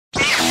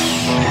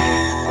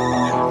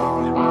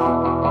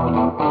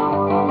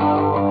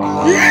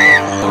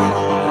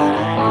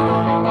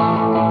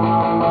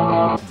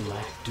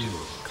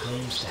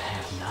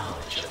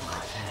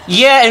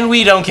Yeah, and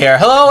we don't care.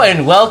 Hello,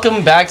 and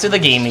welcome back to the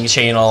gaming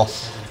channel.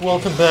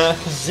 Welcome back,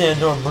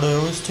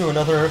 Zaandarbrow, to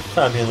another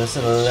fabulous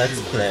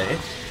Let's Play.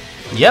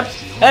 Yep.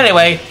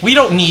 Anyway, we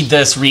don't need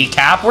this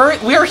recap.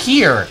 We're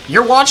here.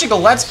 You're watching a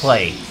Let's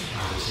Play.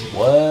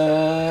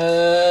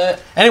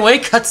 What? Anyway,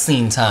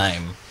 cutscene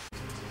time.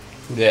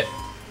 Who dat?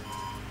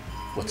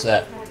 What's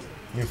that?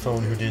 Your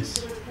phone, who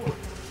dis?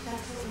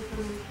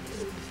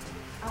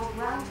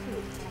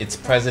 It's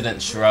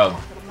President Shrub.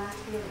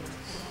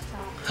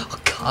 Oh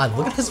god,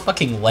 look at his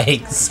fucking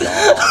legs. His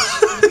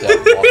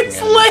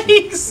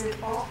legs!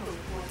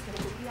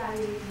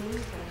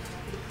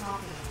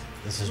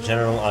 This is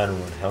General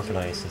Ironwood. How can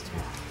I assist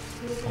you?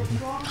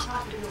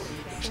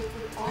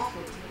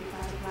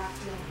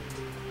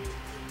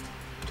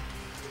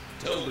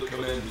 Tell the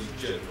commanding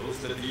generals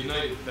that the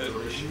United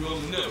Federation will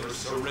never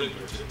surrender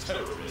to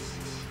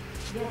terrorists.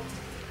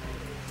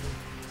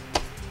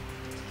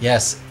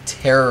 Yes,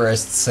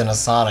 terrorists in a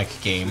Sonic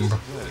game. This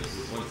planet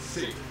was once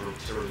safe from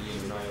tyranny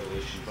and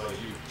annihilation by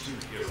you two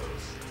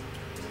heroes.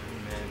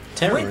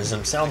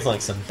 Terrorism sounds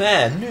like some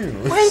bad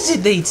news. When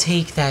did they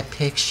take that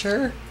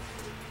picture?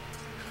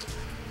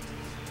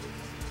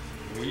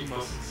 We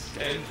must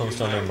stand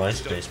Post on their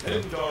united to MySpace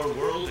page. defend our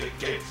world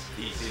against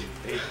these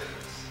invaders.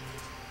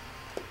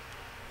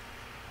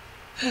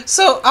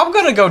 So, I'm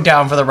gonna go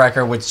down for the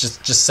record with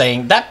just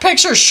saying that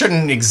picture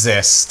shouldn't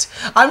exist.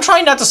 I'm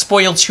trying not to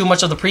spoil too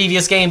much of the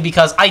previous game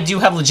because I do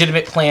have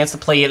legitimate plans to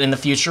play it in the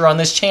future on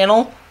this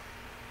channel.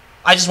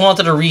 I just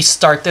wanted to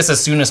restart this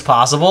as soon as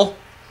possible.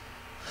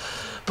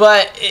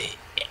 But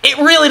it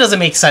really doesn't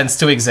make sense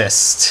to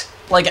exist.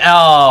 Like,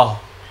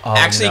 oh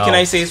Actually, no. can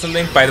I say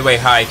something? By the way,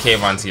 hi,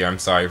 Kayvon's here. I'm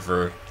sorry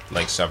for,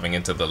 like, shoving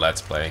into the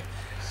Let's Play.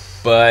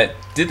 But,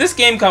 did this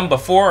game come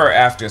before or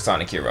after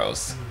Sonic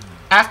Heroes?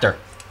 After.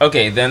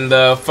 Okay, then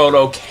the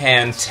photo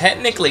can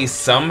technically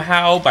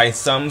somehow, by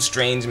some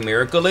strange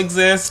miracle,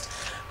 exist.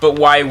 But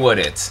why would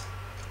it?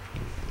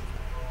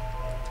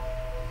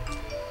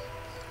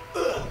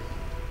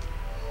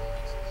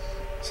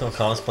 So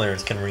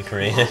cosplayers can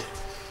recreate it.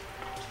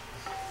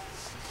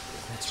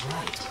 That's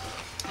right.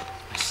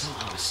 I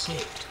somehow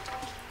escaped.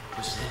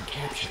 Was then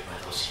captured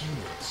by those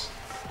humans.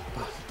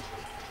 But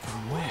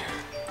from where?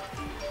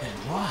 And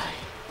why?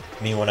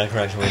 Me when I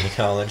graduated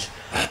college,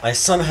 I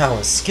somehow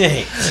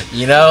escaped.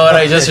 You know what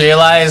I just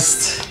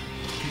realized?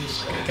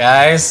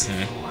 Guys,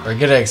 we're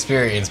gonna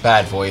experience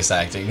bad voice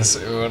acting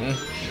soon.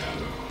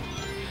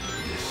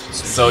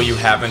 So you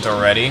haven't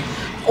already?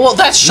 Well,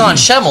 that's Sean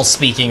Schemmel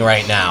speaking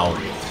right now.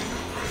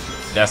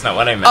 That's not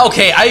what I meant.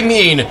 Okay, I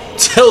mean,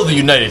 tell the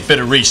United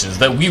Federations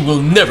that we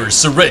will never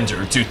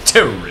surrender to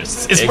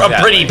terrorists. It's a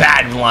Exactly. pretty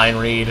bad line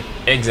read.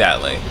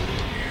 Exactly.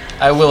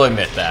 I will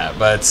admit that,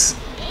 but...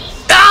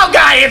 Oh,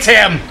 guy, it's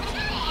him!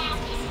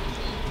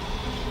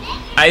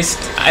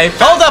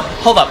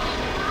 Hold up.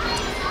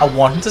 I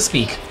want him to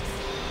speak.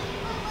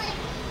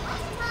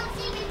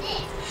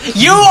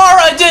 You are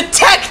a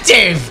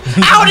detective!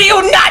 How do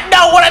you not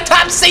know what a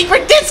top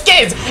secret disc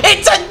is?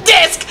 It's a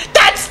disc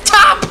that's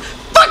top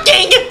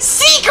fucking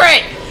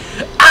secret!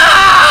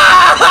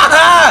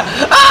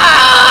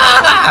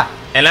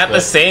 And at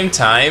the same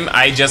time,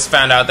 I just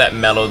found out that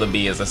Mellow the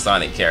Bee is a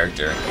Sonic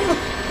character.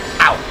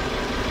 Ow.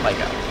 My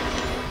god.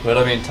 But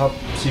I mean, top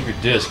secret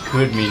disc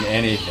could mean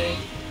anything.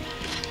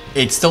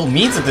 It still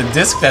means that the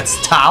disc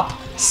that's top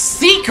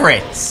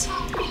secret.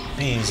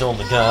 Bees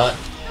only got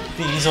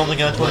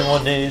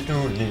 21 days to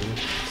live.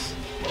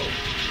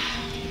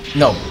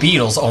 No,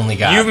 Beatles only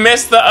got. You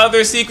missed the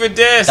other secret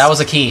disc! That was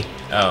a key.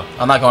 Oh.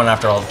 I'm not going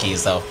after all the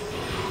keys though,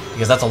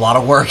 because that's a lot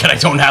of work and I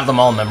don't have them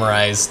all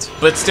memorized.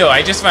 But still,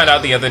 I just found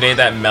out the other day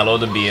that Mellow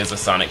the Bee is a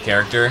Sonic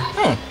character.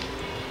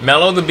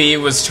 Mellow the Bee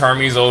was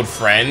Charmy's old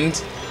friend,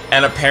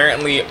 and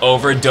apparently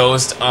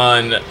overdosed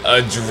on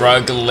a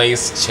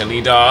drug-laced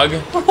chili dog,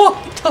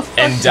 What the fuck?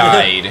 and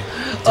died.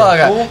 Oh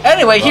god.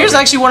 Anyway, here's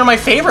actually one of my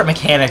favorite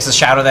mechanics of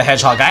Shadow the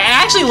Hedgehog. I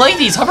actually like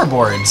these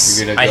hoverboards.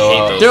 You're gonna I go hate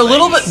out.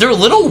 those. They're a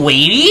little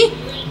weighty,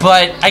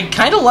 but I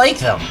kind of like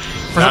them.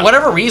 For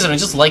whatever reason, I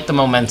just like the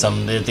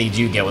momentum that they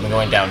do get when they're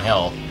going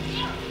downhill.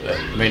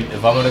 I mean,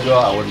 if I'm gonna go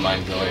out, I wouldn't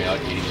mind going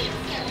out eating.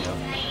 You know?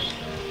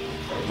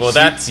 Well,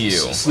 that's you.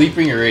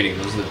 Sleeping or eating,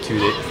 those are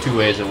the two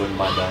ways I wouldn't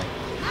mind dying.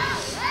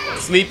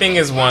 Sleeping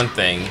is one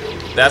thing.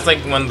 That's like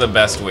one of the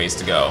best ways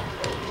to go.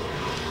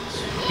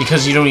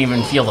 Because you don't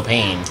even feel the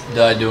pain.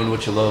 Die doing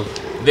what you love.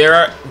 There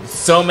are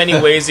so many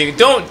ways you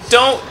don't.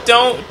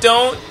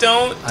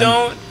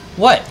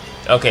 What?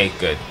 Okay,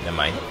 good. Never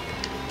mind.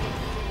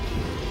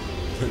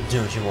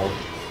 Do what you want.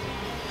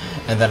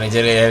 And then I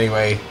did it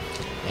anyway.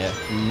 Yeah.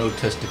 No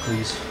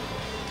testicles.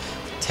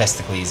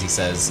 Testicles, he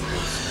says.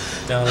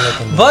 Don't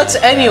look in But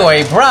that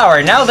anyway,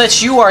 Brower, now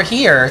that you are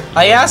here,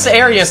 I asked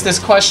Arius this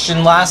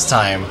question last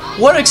time.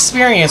 What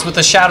experience with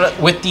the Shadow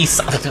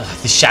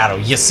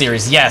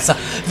series, yes,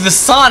 the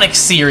Sonic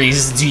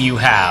series do you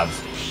have?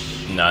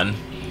 None.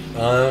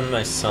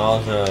 I saw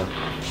the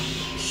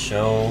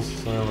show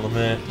for a little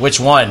bit. Which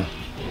one?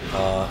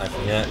 I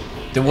forget.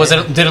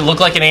 Did it look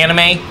like an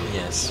anime?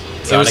 Yes.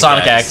 It was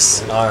Sonic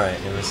X. Alright,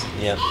 it was,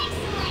 yep.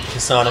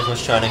 Sonic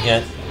was trying to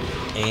get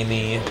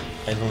Amy,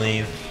 I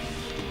believe,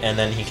 and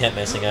then he kept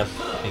messing up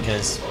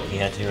because he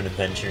had to do an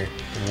adventure.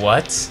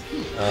 What?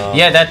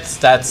 Yeah,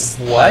 that's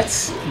What?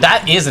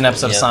 That is an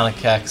episode of Yep.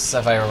 Sonic X,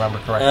 if I remember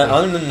correctly.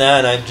 Other than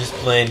that, I've just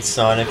played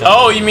Sonic.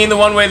 Oh, you mean the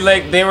one where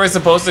like they were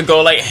supposed to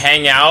go like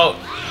hang out,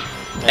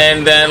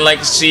 and then like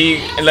he.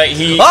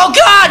 Oh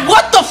God!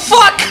 What the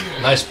fuck?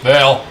 Nice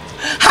fail.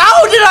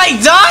 How did I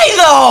die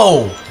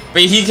though?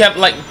 But he kept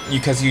like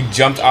because you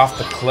jumped off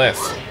the cliff.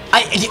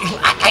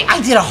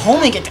 I did a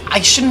homing. I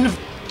shouldn't have.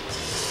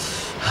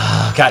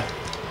 Oh, God.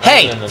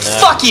 Hey, Other than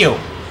that- fuck you!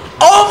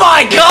 Oh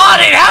my God!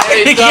 It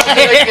happened again.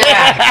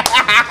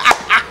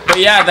 But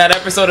yeah, that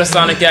episode of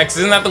Sonic X,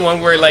 isn't that the one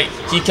where like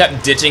he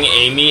kept ditching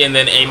Amy and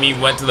then Amy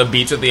went to the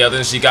beach with the others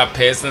and she got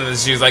pissed and then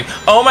she was like,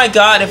 oh my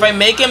God, if I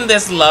make him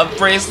this love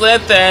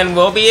bracelet then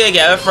we'll be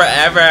together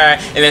forever,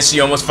 and then she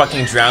almost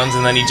fucking drowns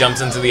and then he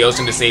jumps into the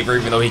ocean to save her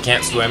even though he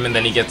can't swim, and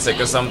then he gets sick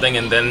or something,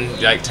 and then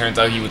like turns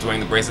out he was wearing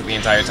the bracelet the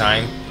entire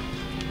time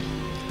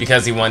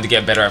because he wanted to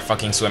get better at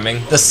fucking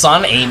swimming. The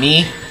Sun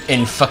Amy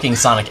in fucking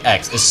Sonic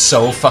X is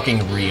so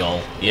fucking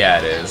real. Yeah,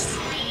 it is.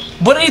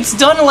 But it's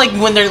done like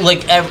when they're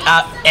like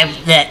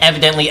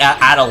evidently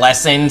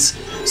adolescents,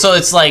 so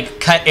it's like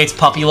it's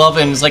puppy love,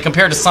 and it's like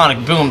compared to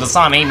Sonic Boom, the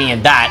Son Amy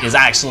and that is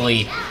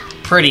actually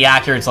pretty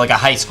accurate to like a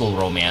high school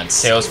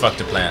romance. Tails fucked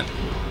a plant.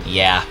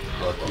 Yeah.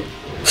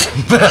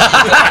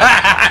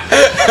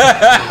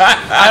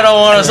 I don't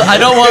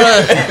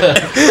want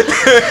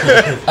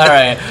to. All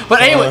right,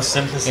 but anyway.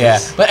 Photosynthesis. Yeah,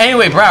 but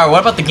anyway, Brower,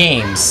 what about the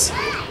games?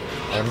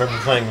 I remember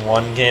playing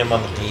one game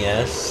on the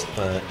DS,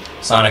 but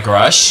Sonic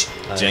Rush.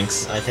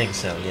 Jinx. I think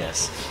so.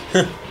 Yes.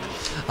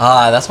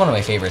 That's one of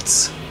my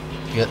favorites.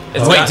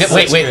 It's not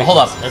Wait, hold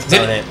up. That's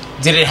Did about it.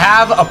 did it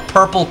have a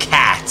purple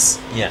cat?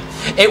 Yeah.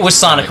 It was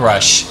Sonic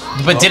Rush.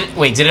 But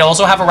did it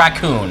also have a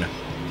raccoon?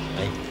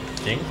 I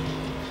think.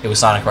 It was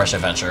Sonic Rush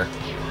Adventure.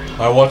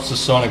 I watched the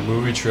Sonic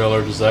movie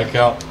trailer. Does that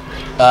count?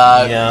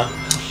 Yeah.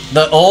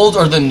 The old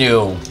or the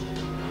new?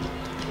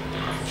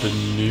 The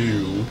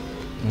new.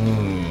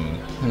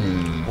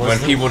 When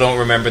people don't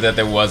remember that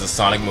there was a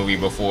Sonic movie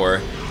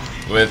before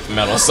with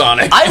Metal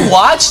Sonic. I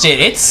watched it.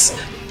 It's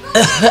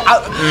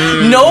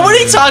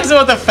nobody talks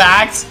about the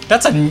fact.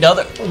 That's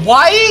another.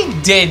 Why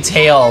did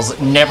Tails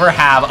never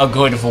have a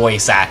good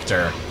voice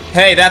actor?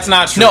 Hey, that's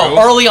not true. No,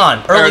 early on.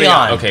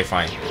 Okay,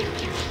 fine.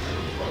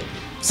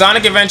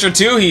 Sonic Adventure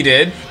 2 he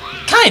did.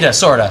 Kinda,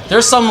 sorta.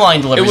 There's some line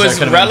It deliveries was that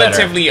could have been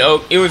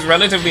better.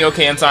 relatively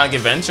okay in Sonic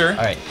Adventure. All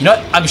right, you know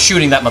what? I'm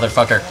shooting that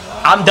motherfucker.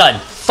 I'm done.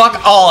 Fuck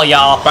all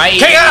y'all. Bye.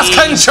 Chaos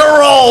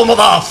control,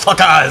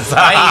 motherfuckers.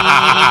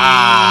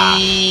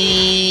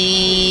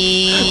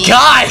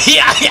 God,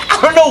 yeah, I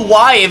don't know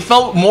why it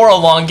felt more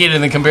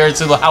elongated than compared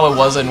to how it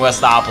was in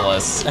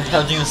Westopolis.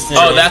 How do you say?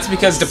 Oh, that's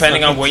because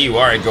depending on where you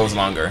are, it goes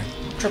longer.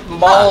 Tripping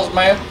balls,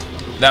 man.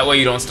 That way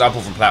you don't stop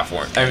over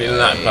platform. I mean,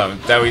 not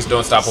that way you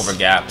don't stop over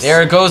gaps.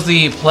 There goes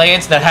the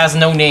plant that has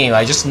no name.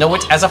 I just know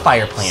it as a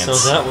fire plant.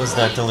 So that was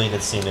that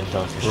deleted scene in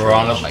Doctor Strange.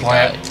 Piranha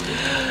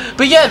plant.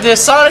 But yeah, the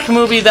Sonic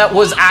movie that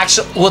was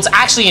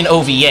actually an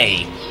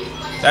OVA.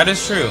 That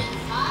is true.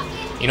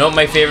 You know what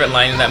my favorite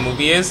line in that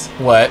movie is?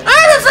 What?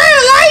 I'm afraid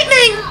of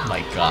lightning. Oh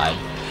my God.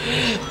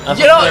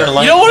 You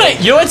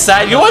know what's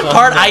sad? You know what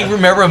part I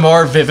remember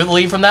more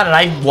vividly from that, and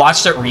I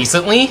watched it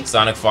recently?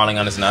 Sonic falling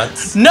on his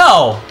nuts.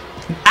 No,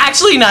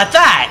 actually not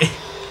that.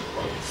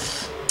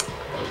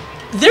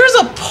 There's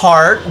a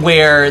part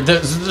where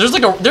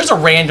there's a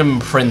random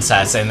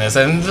princess in this,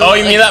 and Oh,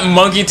 you mean that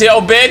monkey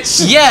tail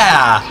bitch?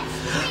 yeah,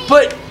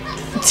 but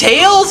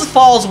Tails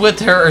falls with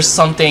her or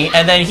something,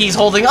 and then he's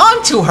holding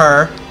on to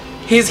her.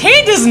 His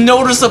hand is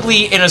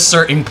noticeably in a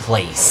certain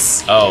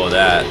place. Oh,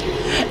 that.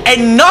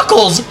 And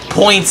Knuckles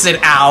points it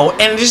out,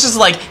 and it's just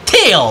like,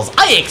 Tails,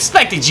 I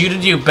expected you to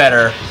do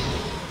better.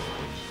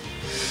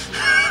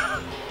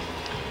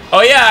 Oh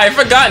yeah, I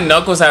forgot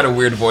Knuckles had a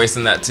weird voice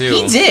in that too.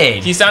 He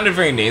did. He sounded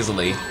very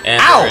nasally. And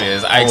Ow. there it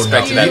is. I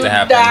expected no.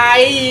 that to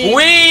happen.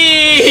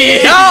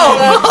 Wee!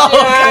 No!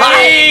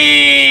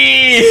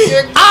 Wee!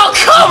 Oh,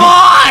 come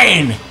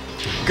on!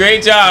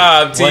 Great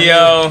job,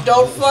 Tio.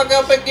 Don't fuck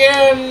up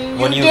again.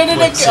 When you did it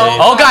quick again. save.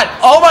 Oh God!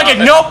 Oh my God!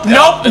 Nope!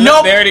 Nope!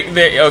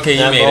 There, okay, you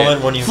That made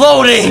moment it. when you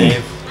Floating. quick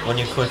save, when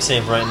you quick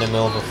save right in the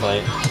middle of a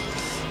fight.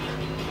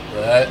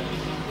 That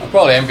I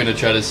probably am gonna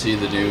try to see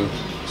the new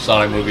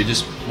Sonic movie,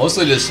 just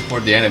mostly to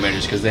support the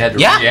animators because they had to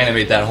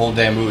reanimate that whole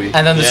damn movie.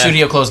 And then the Yeah.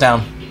 studio closed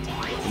down.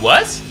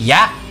 What?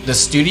 Yeah, the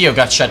studio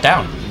got shut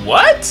down.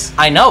 What?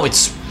 I know, it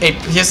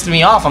pissed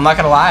me off, I'm not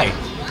gonna lie.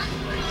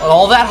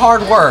 All that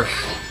hard work,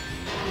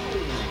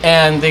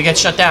 and they get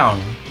shut down.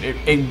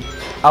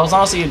 I was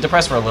honestly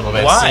depressed for a little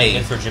bit. Why?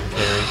 And for Jim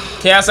Carrey.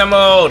 Chaos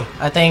Emerald.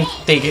 I think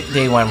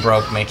they went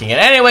broke making it.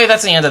 Anyway,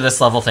 that's the end of this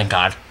level, thank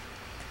God.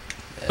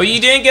 But you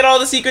didn't get all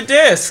the secret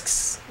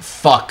discs.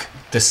 Fuck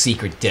the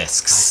secret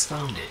discs.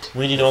 Found it.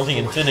 We need all the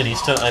Infinity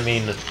Stone. I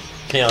mean,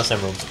 Chaos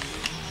Emeralds.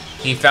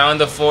 He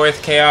found the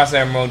 4th Chaos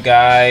Emerald,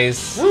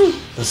 guys.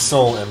 The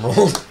Soul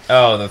Emerald.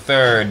 Oh, the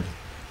 3rd.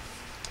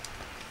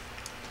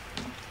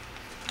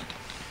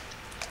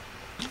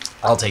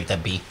 I'll take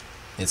that B.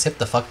 It's hip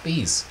the fuck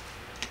bees.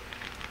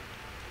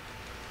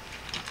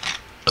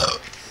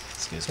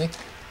 Excuse me.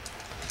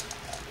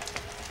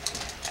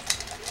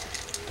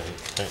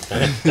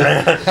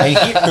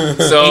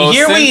 So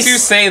here since you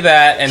say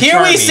that, and here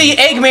we Charmy- see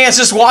Eggman's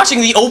just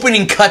watching the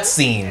opening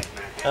cutscene.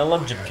 I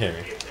love Jim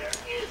Carrey.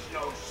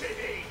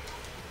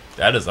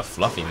 That is a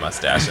fluffy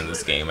mustache in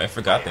this game. I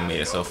forgot they made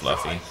it so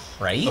fluffy.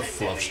 Right?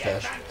 Fluff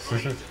stash.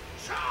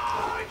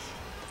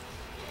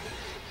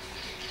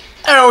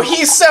 Oh,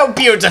 he's so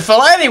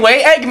beautiful.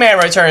 Anyway,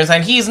 Eggman returns,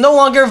 and he's no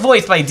longer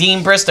voiced by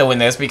Dean Bristow in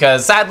this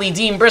because, sadly,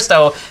 Dean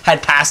Bristow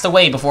had passed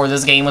away before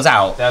this game was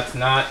out. That's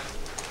not.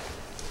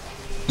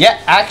 Yeah,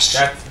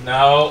 actually.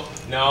 No.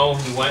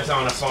 He went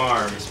on a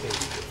farm.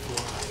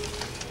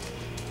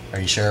 Are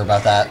you sure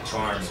about that?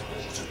 Farm.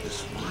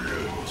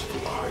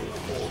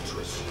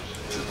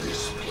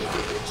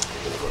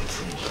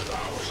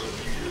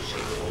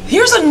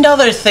 Here's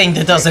another thing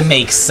that doesn't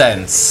make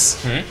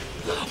sense.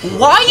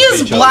 Why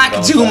is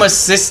Black Doom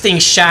assisting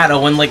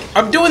Shadow when, like,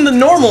 I'm doing the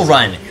normal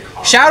run?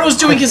 Shadow's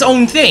doing his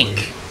own thing.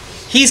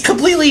 He's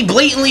completely,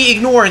 blatantly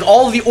ignoring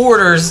all the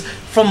orders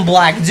from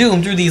Black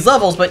Doom through these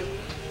levels, but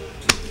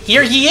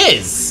here he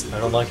is. I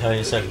don't like how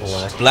you said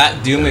black.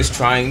 Black Doom is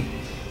trying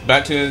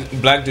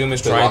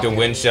to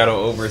win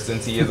Shadow over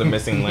since he is a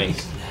missing link.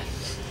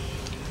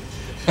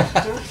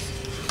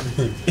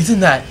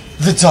 Isn't that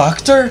the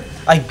Doctor?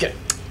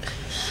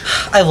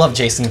 I love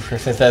Jason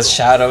Griffith as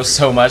Shadow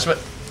so much, but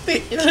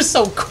they're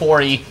so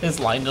corny, his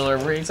line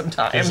delivery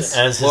sometimes.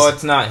 Well,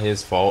 it's not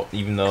his fault,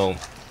 even though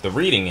the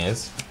reading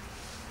is.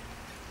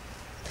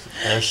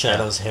 As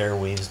Shadow's hair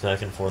weaves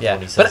back and forth Yeah,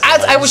 when he says but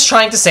as I was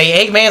trying to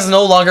say, Eggman is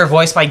no longer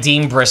voiced by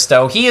Dean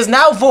Bristow. He is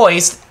now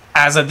voiced,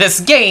 as of this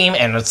game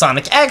and with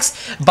Sonic X,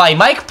 by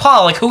Mike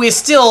Pollock, who is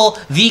still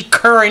the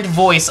current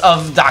voice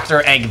of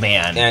Dr.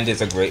 Eggman. And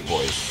is a great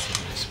voice.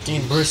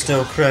 Dean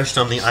Bristow crashed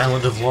on the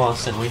island of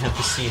Lost, and we have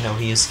to see how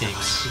he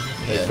escapes.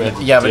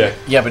 But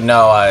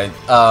no,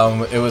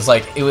 it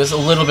was a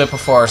little bit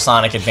before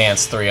Sonic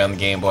Advance 3 on the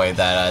Game Boy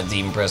that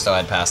Dean Bristow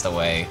had passed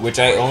away. Which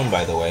I own,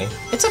 by the way.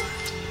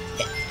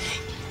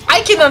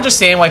 I can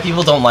understand why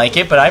people don't like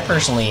it, but I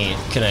personally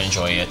can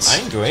enjoy it. I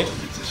enjoy it.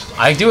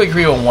 I do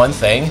agree with one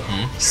thing.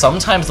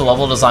 Sometimes the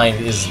level design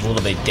is a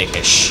little bit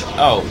dickish.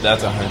 Oh,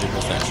 that's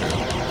 100%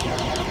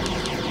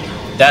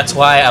 true. That's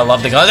why I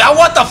love the gun. Oh,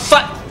 what the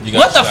fuck?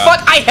 What the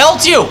fuck? I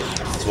helped you!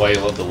 That's why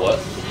you love the what?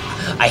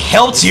 I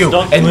helped you,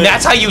 and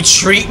that's how you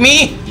treat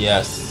me?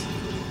 Yes.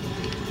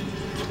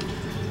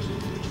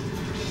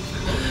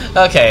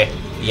 Okay,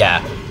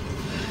 yeah.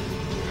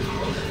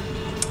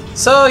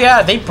 So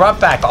yeah, they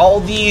brought back all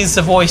these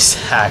voice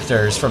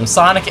actors from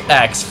Sonic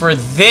X for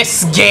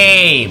this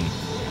game.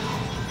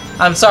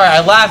 I'm sorry, I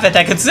laugh at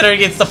that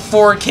considering it's the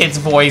 4Kids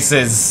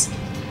voices.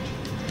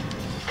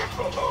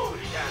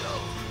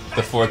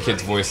 The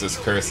 4Kids voices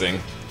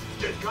cursing.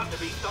 There's got to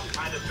be some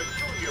kind of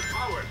peculiar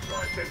power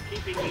source that's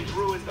keeping these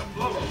ruins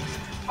afloat.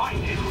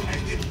 Find it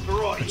and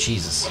destroy it. Oh,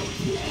 Jesus.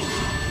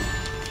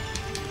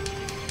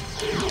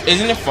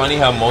 Isn't it funny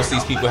how most of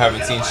these people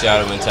haven't seen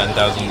Shadow in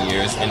 10,000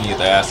 years and yet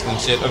they're asking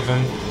shit of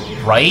him?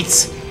 Right?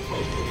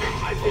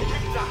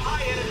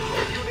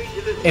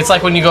 It's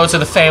like when you go to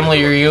the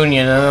family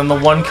reunion and then the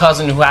one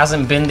cousin who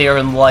hasn't been there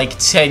in like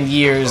 10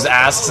 years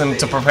asks him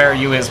to prepare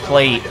you his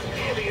plate.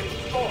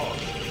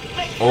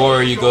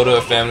 Or you go to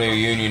a family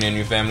reunion and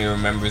your family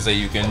remembers that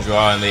you can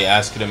draw and they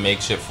ask you to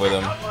make shit for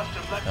them.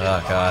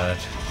 Oh god,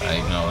 I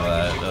know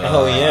that.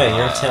 Oh yeah,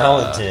 you're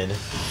talented.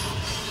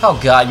 Oh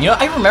god, you know,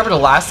 I remember the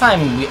last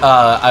time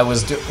I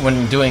was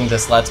when doing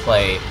this Let's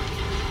Play,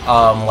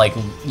 like,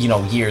 you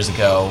know, years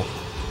ago.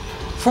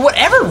 For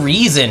whatever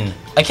reason,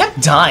 I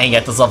kept dying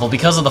at this level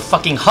because of the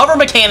fucking hover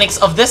mechanics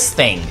of this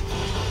thing.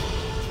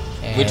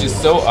 Which is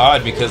so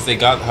odd because they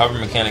got hover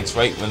mechanics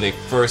right when they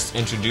first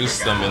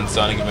introduced them in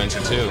Sonic Adventure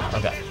 2.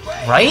 Okay.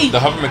 Right? The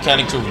hover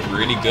mechanics were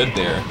really good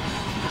there.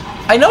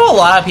 I know a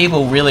lot of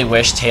people really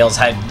wish Tails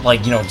had,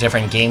 like, you know,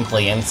 different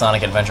gameplay in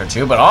Sonic Adventure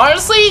 2, but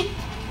honestly,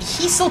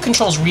 he still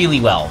controls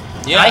really well.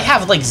 Yeah. I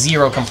have, like,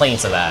 zero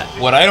complaints of that.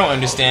 What I don't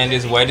understand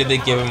is why did they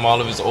give him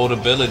all of his old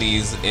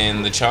abilities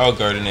in the Child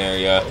Garden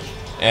area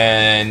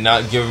and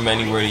not give him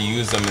anywhere to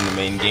use them in the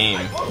main game?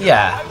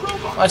 Yeah,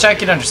 which I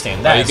can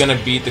understand. That Are you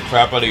gonna beat the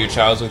crap out of your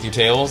Childs with your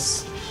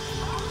tails?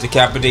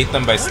 Decapitate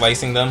them by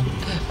slicing them?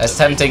 As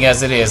tempting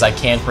as it is, I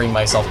can't bring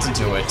myself to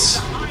do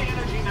it.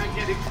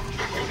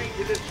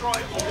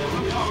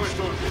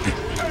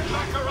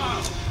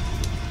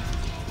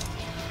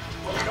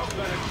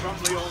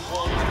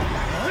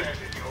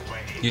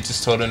 You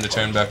just told him to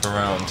turn back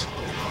around.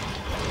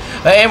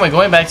 Anyway,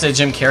 going back to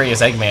Jim Carrey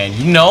as Eggman,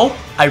 you know,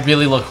 I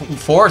really look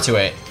forward to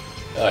it.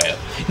 Oh yeah.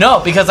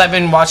 No, because I've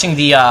been watching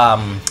the,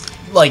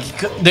 like,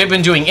 they've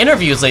been doing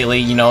interviews lately,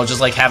 you know,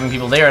 just, like, having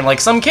people there, and, like,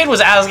 some kid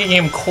was asking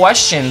him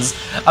questions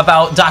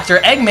about Dr.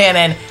 Eggman,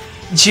 and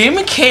Jim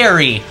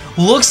Carrey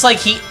looks like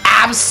he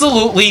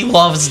absolutely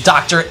loves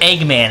Dr.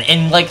 Eggman,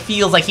 and, like,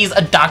 feels like he's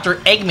a Dr.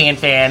 Eggman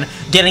fan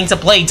getting to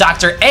play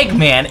Dr.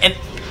 Eggman, and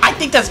I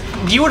think that's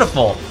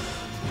beautiful.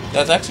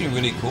 That's actually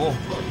really cool.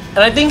 And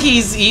I think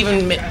he's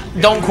even,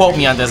 don't quote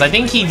me on this, I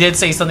think he did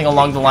say something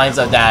along the lines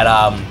of that,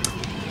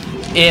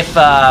 if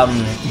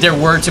there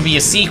were to be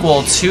a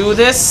sequel to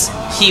this,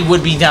 he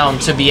would be down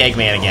to be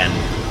Eggman again.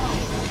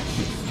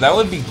 That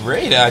would be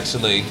great,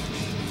 actually.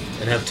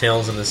 And have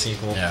Tails in the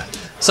sequel. Yeah.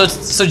 So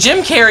Jim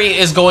Carrey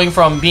is going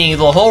from being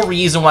the whole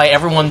reason why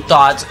everyone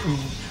thought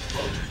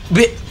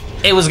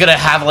it was gonna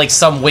have like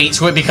some weight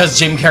to it because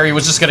Jim Carrey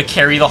was just gonna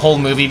carry the whole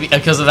movie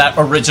because of that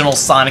original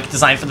Sonic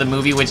design for the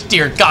movie, which,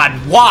 dear God,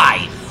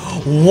 why?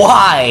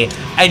 Why?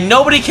 And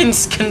nobody can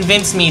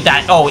convince me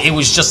that, oh, it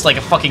was just like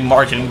a fucking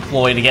marketing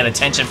ploy to get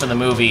attention for the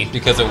movie.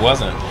 Because it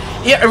wasn't.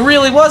 Yeah, it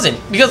really wasn't.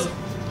 Because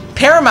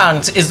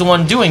Paramount is the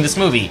one doing this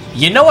movie.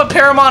 You know what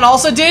Paramount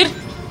also did?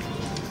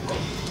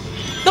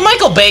 The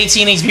Michael Bay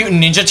Teenage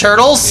Mutant Ninja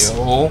Turtles.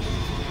 Yo.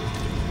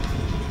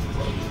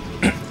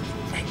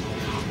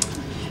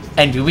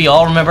 And do we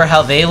all remember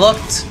how they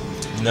looked?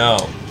 No,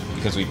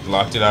 because we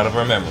blocked it out of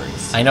our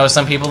memories. I know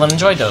some people that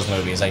enjoyed those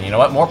movies, and you know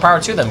what? More power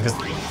to them, because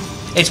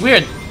it's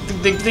weird.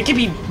 They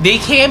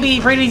can be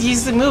pretty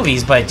decent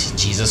movies, but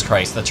Jesus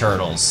Christ, the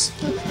Turtles.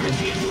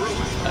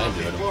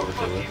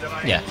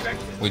 Yeah.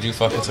 Would you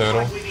fuck a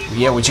turtle?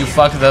 Yeah, would you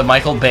fuck the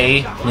Michael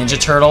Bay Ninja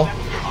Turtle?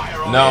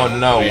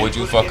 No, would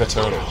you fuck a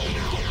turtle?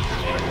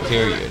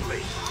 Period.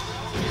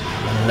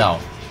 No.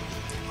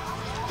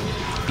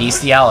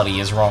 Bestiality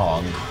is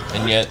wrong.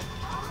 And yet...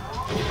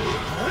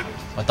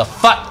 What the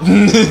fuck?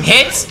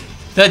 Hit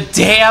the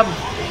damn...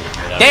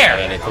 There!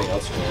 Anything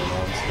else going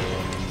on,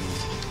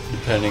 so,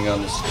 depending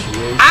on the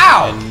situation.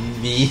 Ow!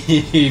 And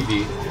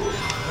maybe.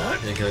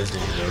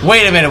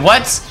 Wait a minute,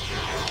 what?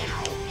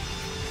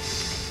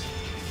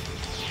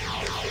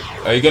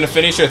 Are you gonna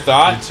finish your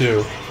thought?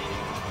 Too.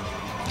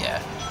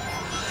 Yeah.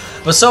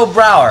 But so,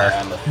 Brower,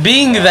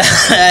 being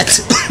that,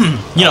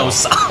 you know,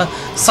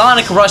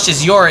 Sonic Rush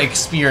is your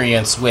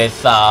experience with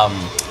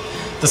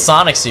the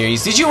Sonic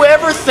series, did you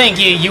ever think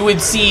you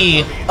would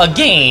see a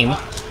game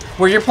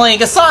where you're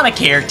playing a Sonic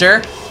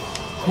character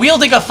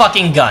wielding a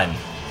fucking gun?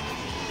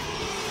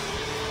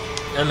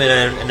 I mean,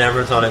 I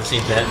never thought I'd see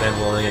Batman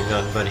wielding a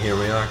gun, but here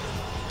we are.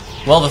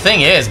 Well, the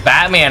thing is,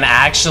 Batman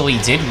actually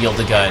did wield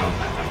a gun.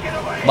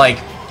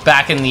 Like,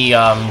 back in the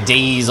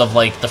days of,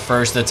 like, the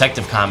first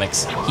Detective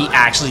Comics, he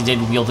actually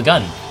did wield a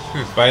gun.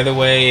 By the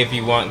way, if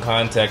you want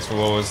context for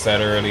what was said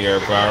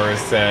earlier, Brower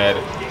said,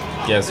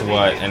 guess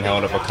what, and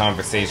held up a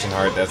conversation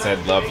heart that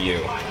said, love you.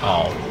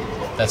 Oh,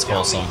 that's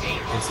wholesome.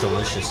 It's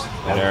delicious.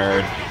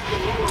 Nerd.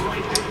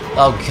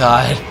 Oh,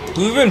 God.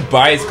 Who even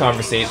buys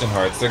conversation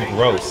hearts? They're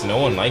gross. No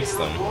one likes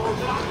them.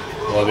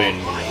 Well, I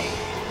mean,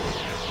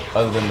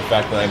 Other than the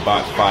fact that I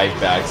bought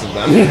 5 bags of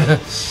them.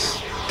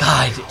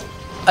 God,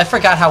 I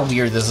forgot how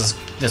weird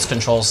this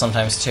controls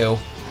sometimes, too.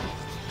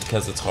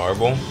 Because it's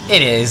horrible.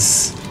 It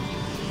is.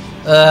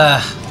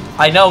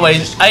 I know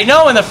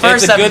in the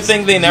first It's a good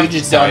thing they never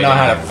just don't know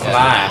how to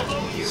fly.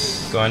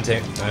 Go on,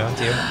 Tim.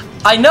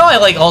 I know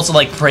I also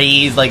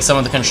praise some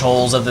of the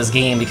controls of this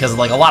game because a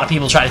lot of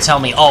people try to tell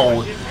me,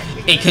 oh,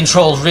 it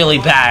controls really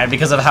bad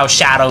because of how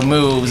Shadow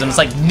moves, and it's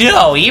like,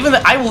 no,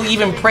 I will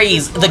even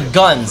praise the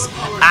guns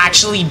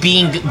actually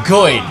being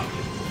good.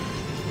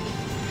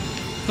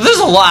 There's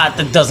a lot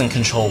that doesn't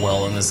control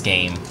well in this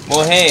game.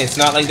 Well, hey, it's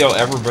not like they'll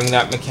ever bring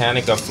that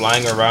mechanic of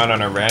flying around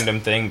on a random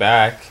thing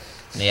back.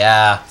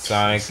 Yeah.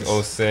 Sonic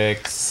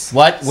 06.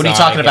 What? What are you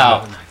talking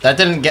about? The,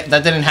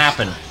 that didn't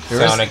happen.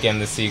 Sonic and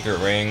the Secret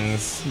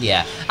Rings.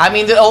 Yeah. I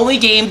mean, the only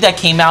game that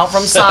came out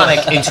from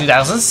Sonic in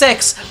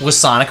 2006 was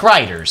Sonic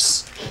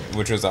Riders.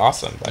 Which was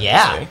awesome.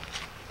 Yeah.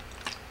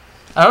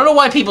 I don't know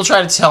why people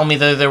try to tell me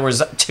that there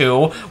was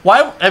 2.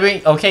 Why? I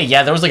mean, okay,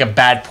 yeah, there was a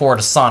bad port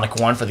of Sonic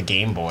 1 for the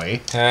Game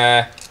Boy.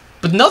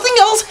 But nothing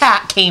else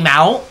came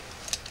out.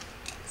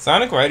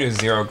 Sonic Riders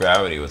Zero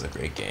Gravity was a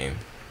great game.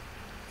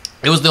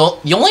 It was the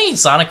only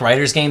Sonic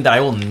Riders game that I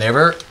will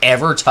never,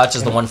 ever touch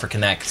is the one for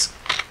Kinect.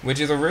 Which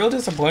is a real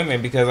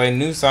disappointment because I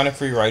knew Sonic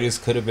Free Riders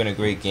could have been a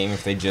great game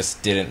if they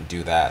just didn't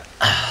do that.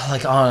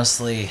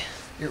 Honestly,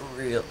 you're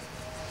real.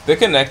 The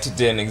Kinect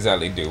didn't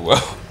exactly do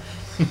well.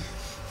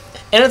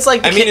 And it's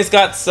like... I mean, it's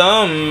got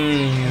some...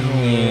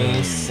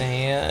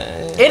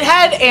 It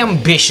had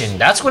ambition.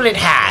 That's what it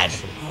had.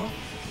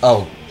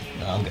 Oh.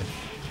 No, I'm good.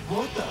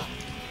 What the?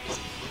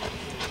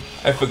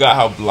 I forgot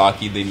how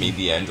blocky they made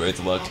the androids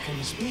look. How can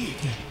you speak?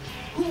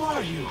 Who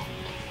are you?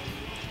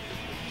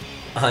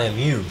 I am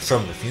you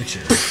from the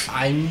future.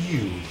 I'm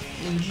you,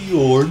 and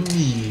you're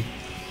me.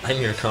 I'm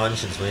your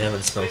conscience. We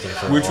haven't spoken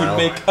for Which a while.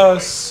 would make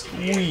us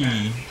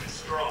we.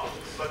 Strong,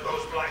 but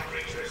those black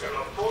creatures are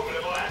a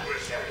formidable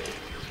adversary.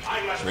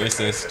 I must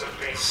Racist. return to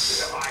the base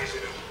to devise a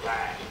new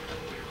plan.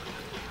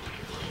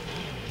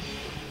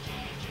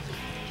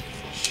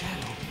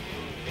 Shadow.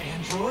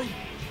 Android?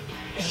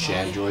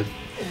 Shandroid.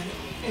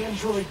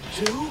 Android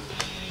 2?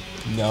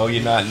 No,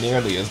 you're not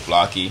nearly as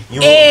blocky.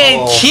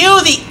 And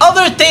cue the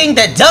other thing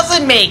that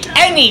doesn't make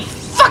any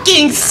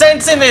fucking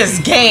sense in this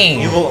game.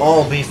 You will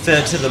all be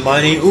fed to the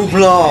mighty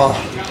Oobla.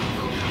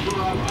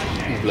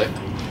 Ooblik.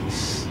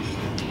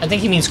 I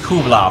think he means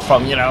Kubla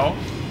from,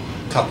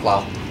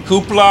 Kapla.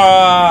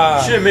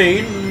 Hoopla!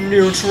 Jimmy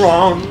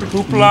Neutron.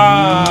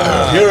 Hoopla!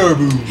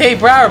 Hey,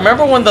 bro,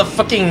 remember when the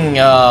fucking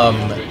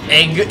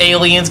egg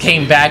aliens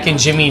came back in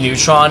Jimmy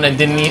Neutron and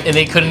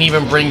they couldn't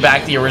even bring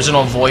back the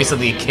original voice of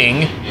the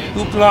king?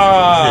 Hoopla!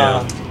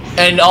 Yeah.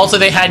 And also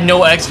they had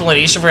no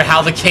explanation for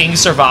how the king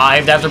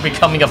survived after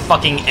becoming a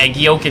fucking egg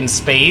yolk in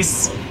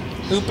space.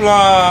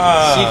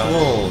 Hoopla!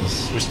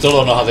 Sequels. We still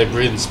don't know how they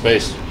breathe in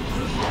space.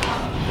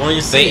 Well, you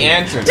see. They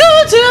answered.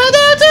 Spitoon,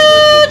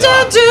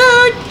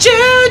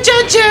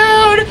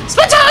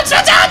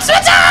 spitoon,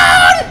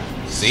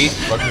 spitoon! See?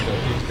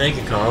 Thank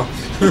you, Carl.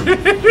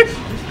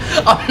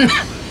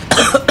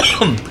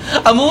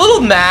 I'm a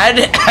little mad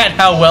at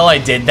how well I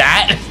did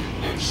that,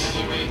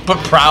 but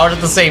proud at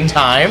the same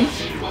time.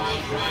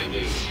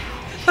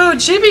 Oh,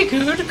 Jimmy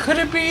Good, could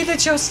it be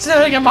that you're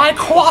staring at my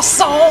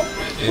croissant?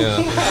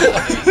 Yeah.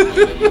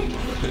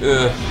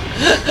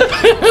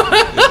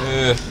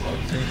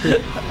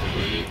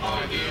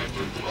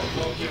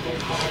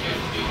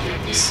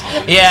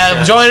 Yeah,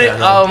 I'm joining.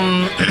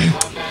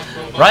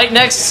 Right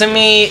next to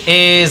me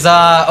is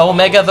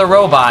Omega the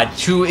Robot,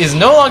 who is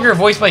no longer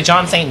voiced by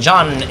John St.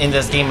 John in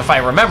this game, if I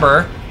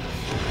remember.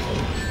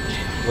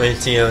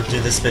 Wait, Tio, do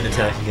the spin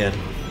attack again.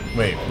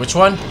 Wait, which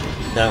one?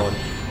 That one.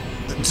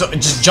 So,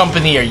 just jump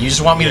in the air. You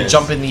just want me to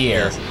jump in the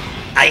air.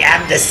 I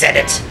am the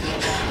Senate.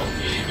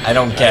 I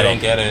don't get I don't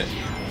it. get it.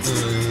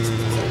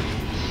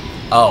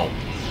 Oh.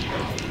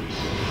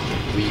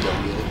 We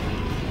don't get it.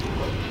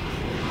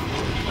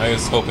 I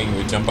was hoping you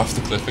would jump off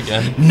the cliff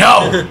again.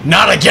 No!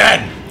 Not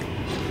again!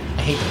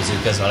 I hate the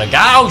bazookas when I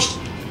go.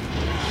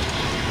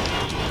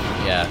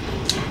 Yeah.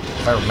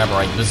 If I remember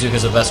right, the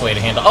bazooka's the best way to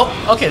handle. Oh,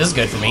 okay, this is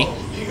good for me.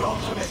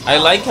 I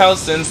like how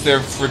since they're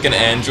freaking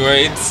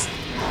androids,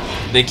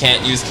 they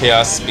can't use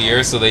Chaos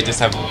Spear, so they just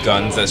have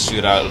guns that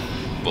shoot out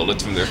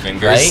bullets from their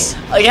fingers. Right?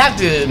 I have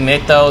to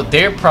admit, though,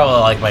 they're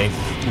probably like my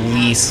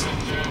least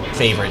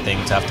favorite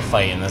thing to have to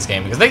fight in this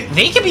game because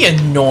they can be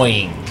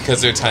annoying. Because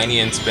they're tiny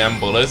and spam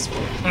bullets.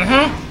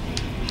 Mm-hmm.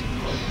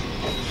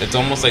 It's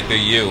almost like they're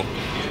you.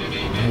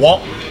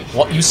 What?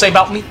 What you say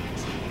about me?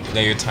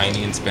 Now you're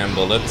tiny and spam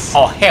bullets.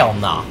 Oh, hell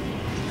nah.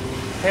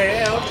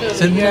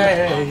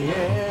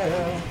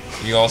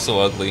 You're also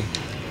ugly.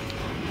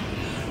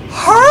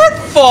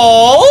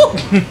 Hurtful?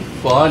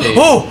 Funny.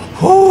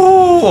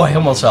 Oh, I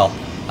almost fell.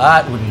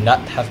 That would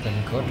not have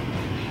been good.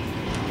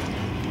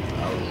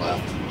 I would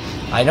laugh.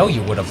 I know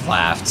you would have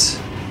laughed.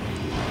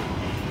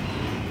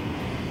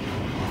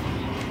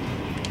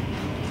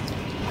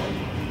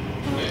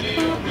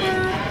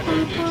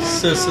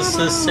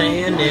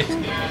 Sonic.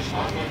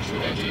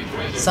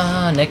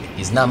 Sonic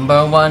is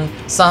 #1.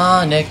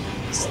 Sonic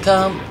is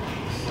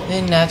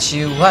coming at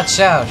you. Watch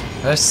out.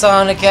 Or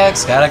Sonic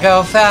X gotta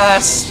go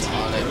fast.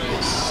 Sonic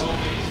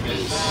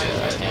is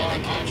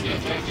satanic.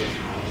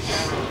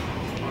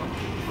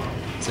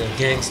 It's a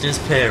gangster's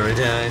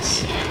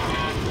paradise.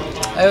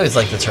 I always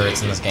like the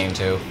turrets in this game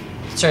too.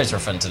 The turrets were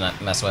fun to not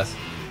mess with.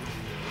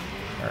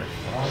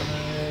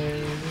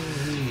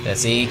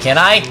 Let's see, can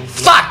I?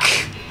 Fuck!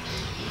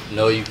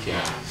 No, you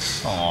can't.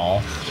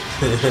 Aww.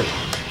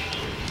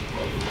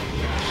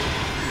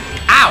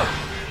 Ow!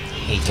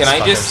 Hate Can these I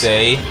just fuckers.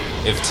 say,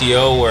 if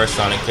Tio were a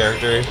Sonic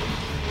character,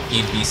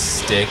 he'd be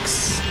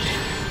Styx.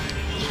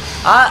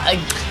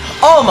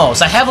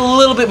 Almost. I have a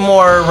little bit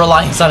more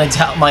reliance on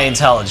my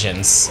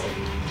intelligence.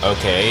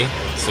 Okay,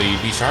 so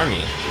you'd be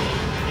Charmy.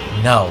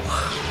 No.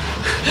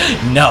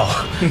 No.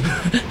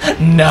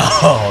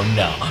 No.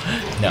 No.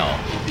 No.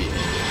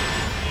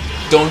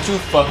 Don't you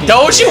fucking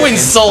Don't you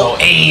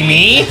insult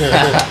Amy!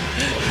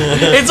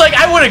 It's like,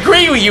 I would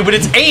agree with you, but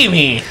it's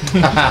Amy!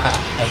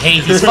 I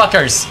hate these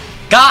fuckers.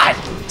 God!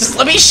 Just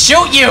let me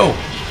shoot you!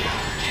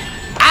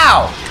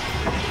 Ow!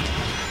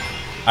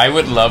 I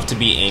would love to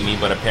be Amy,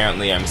 but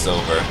apparently I'm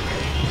sober.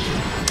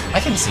 I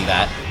can see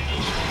that.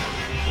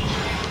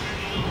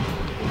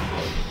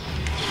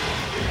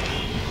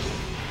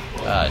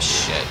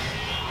 Shit.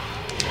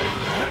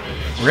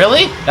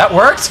 Really? That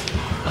worked?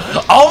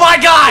 Oh my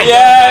god!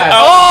 Yeah!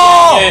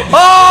 Oh!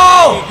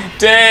 Oh!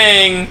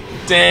 Dang!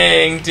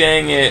 Dang!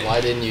 Dang it!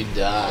 Why didn't you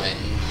die?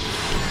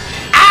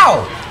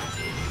 Ow!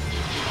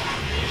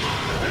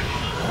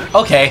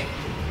 Okay.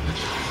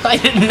 I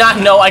did not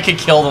know I could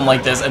kill them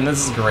like this, and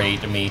this is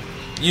great to me.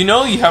 You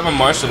know you have a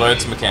martial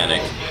arts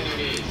mechanic.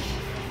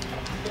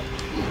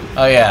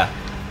 Oh yeah.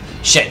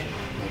 Shit.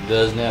 It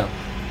does now.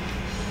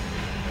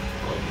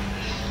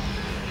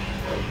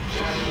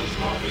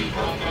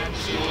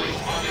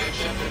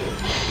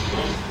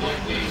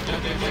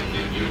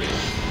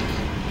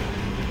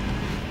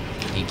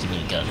 Hey, give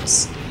me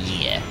guns.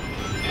 Yeah.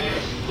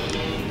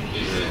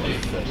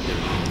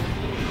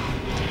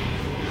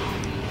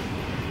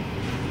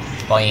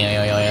 Boing.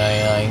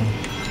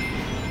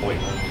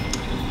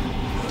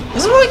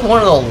 This is like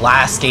one of the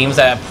last games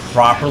that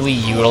properly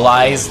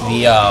utilized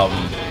the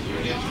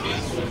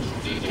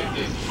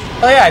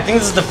Oh yeah, I think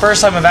this is the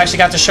first time I've actually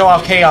got to show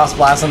off Chaos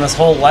Blast on this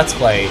whole Let's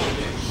Play.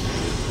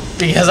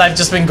 Because I've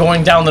just been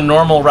going down the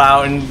normal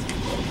route and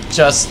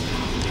just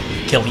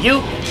Kill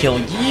you. Kill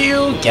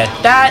you. Get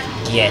that.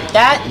 Get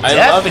that. I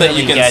love that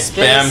you Definitely can get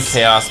spam this.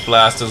 Chaos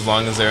Blast as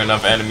long as there are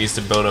enough enemies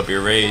to build up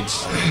your rage.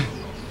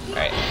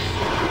 Right.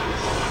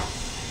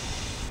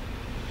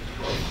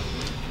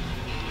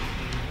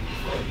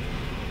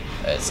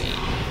 Let's see.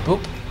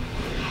 Boop.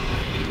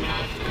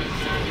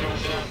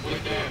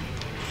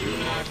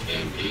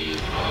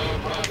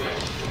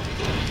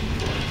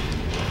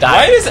 Die.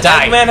 Why does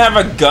Die. Eggman have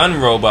a gun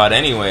robot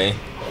anyway?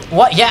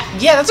 What? Yeah,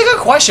 that's a good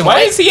question.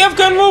 Why does he have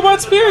gun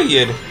robots,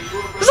 period?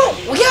 So,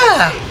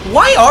 yeah.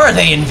 Why are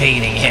they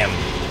invading him?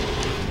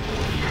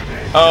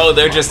 Oh,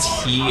 they're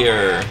just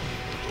here.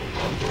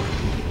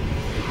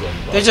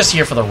 They're just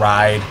here for the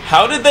ride.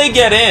 How did they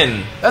get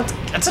in?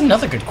 That's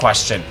another good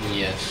question.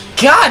 Yes.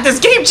 God, this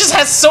game just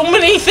has so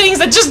many things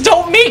that just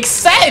don't make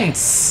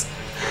sense.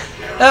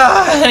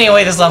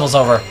 Anyway, this level's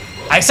over.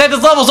 I said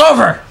this level's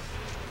over.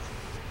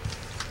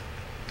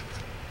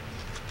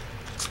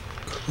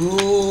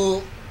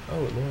 Cool. Oh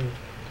Lord.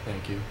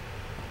 Thank you.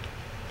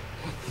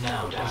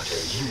 Now, Doctor,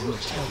 you will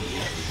tell me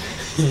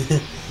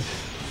everything.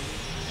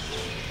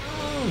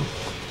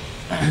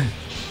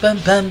 Bum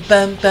bum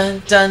bum bum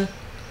dun.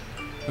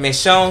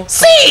 Mission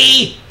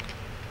See?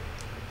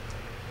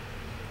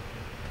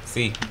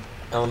 C.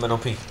 Elemental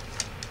P.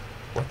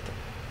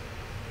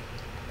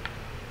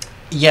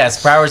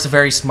 Yes, Brower's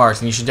very smart,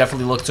 and you should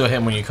definitely look to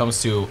him when it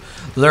comes to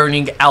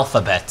learning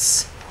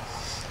alphabets.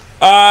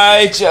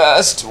 I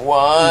just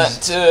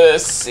want to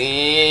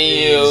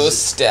see you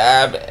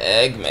stab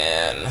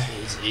Eggman.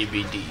 His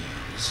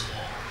ABDs.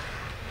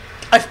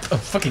 I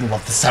fucking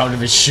love the sound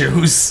of his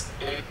shoes.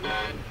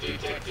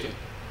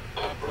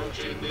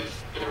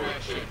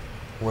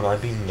 Would I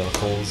be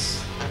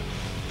Knuckles?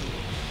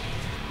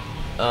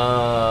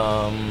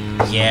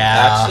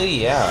 Yeah.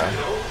 Actually, yeah.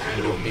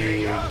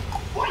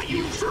 What,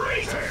 you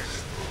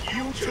traitors?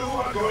 You two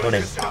are going No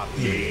name. to stop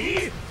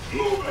me?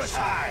 Move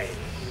aside.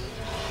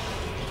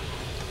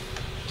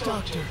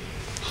 Doctor,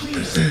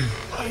 please,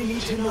 I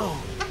need to know.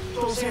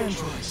 Those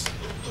androids,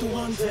 the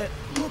ones that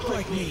look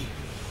like me,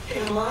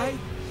 am I?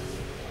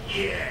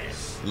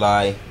 Yes.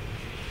 Lie.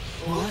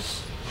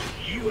 What?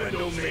 You and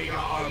Omega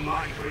are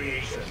my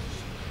creations.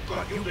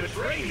 But you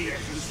betray me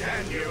as you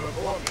stand here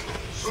before me.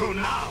 So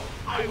now,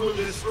 I will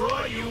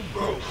destroy you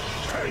both,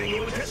 turning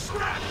you into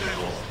scrap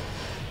metal.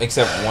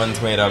 Except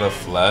one's made out of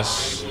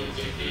flesh.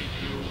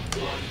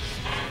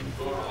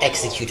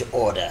 Execute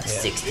Order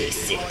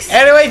 66.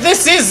 Anyway,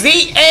 this is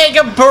the Egg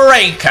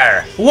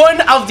Breaker.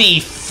 One of the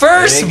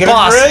first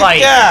boss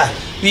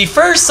fights. The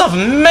first of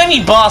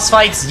many boss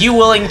fights you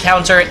will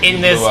encounter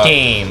in this blew up.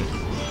 game.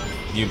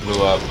 You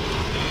blew up.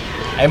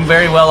 I'm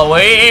very well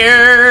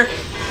aware.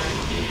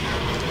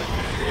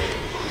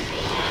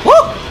 Woo!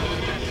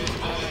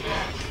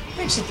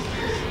 Actually,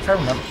 if I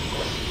remember.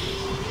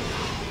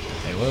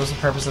 Wait, what was the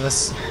purpose of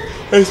this?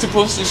 You're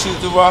supposed to shoot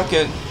the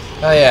rocket,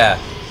 Oh yeah.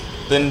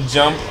 then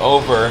jump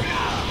over,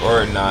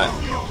 or not.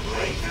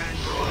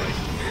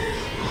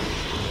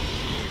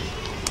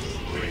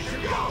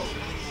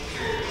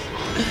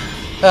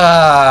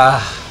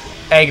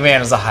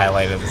 Eggman is a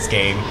highlight of this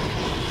game.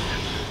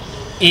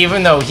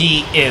 Even though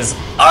he is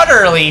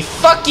utterly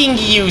fucking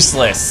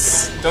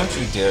useless. Don't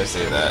you dare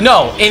say that.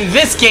 No, in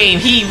this game,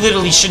 he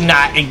literally should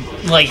not,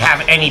 like,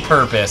 have any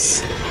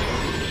purpose.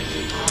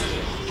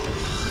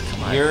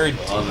 You're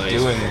Oh, nice.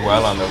 doing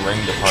well on the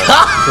ring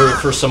department.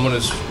 For someone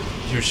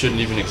who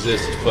shouldn't even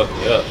exist, it's fucked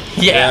me up.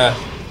 Yeah.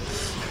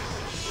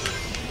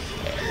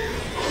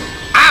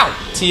 Ow!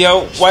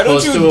 Tio, why don't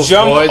Supposed you to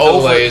jump avoid the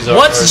over? laser.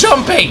 What's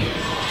jumping?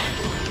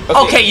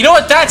 Okay, you know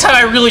what? That time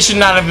I really should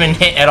not have been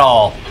hit at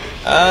all.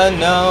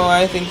 No,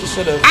 I think you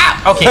should have.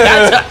 Ow! Okay,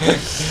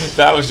 that's...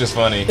 That was just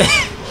funny.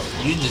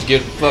 You just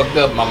get fucked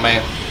up, my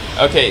man.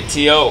 Okay,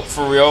 Tio,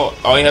 for real,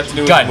 all you have to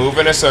do is Gun. move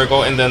in a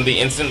circle, and then the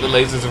instant the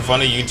laser's in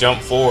front of you,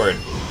 jump forward.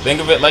 Think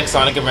of it like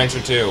Sonic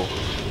Adventure 2.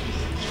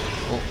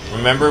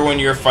 Remember when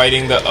you're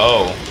fighting the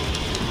O?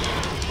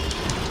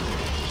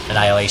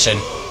 Annihilation.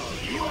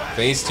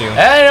 Phase 2.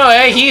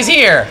 Anyway, he's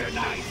here.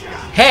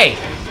 Hey.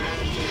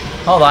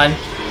 Hold on.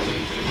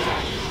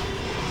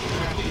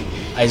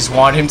 I just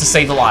want him to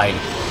say the line.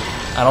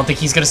 I don't think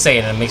he's gonna say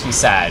it, and it makes me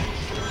sad.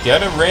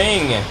 Get a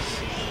ring!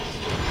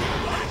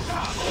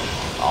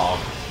 Oh.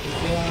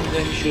 Yeah,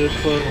 they should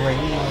put a ring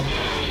on.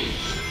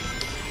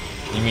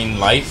 You mean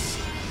life?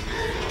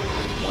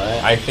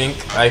 What? I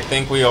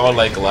think we all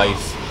like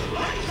life.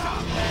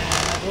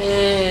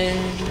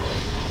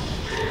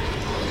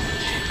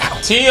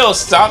 Tio,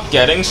 stop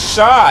getting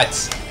shot!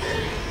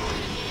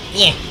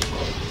 Yeah.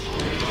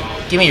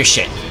 Give me your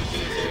shit.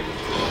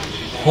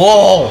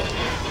 Whoa.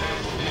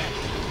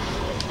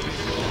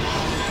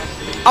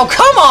 Oh,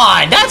 come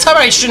on! That's how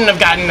I shouldn't have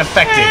gotten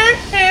affected.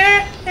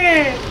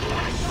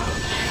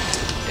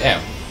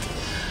 Damn.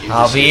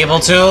 I'll be able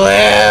to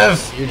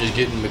live. You're just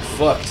getting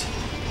McFucked.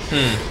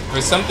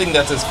 For something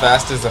that's as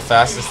fast as the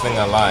fastest thing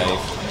alive.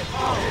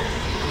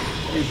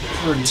 You're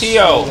pretty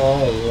Tio.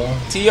 slow.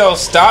 Tio,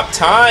 stop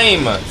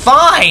time!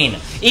 Fine.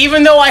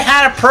 Even though I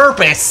had a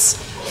purpose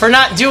for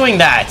not doing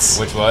that.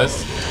 Which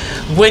was?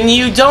 When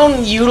you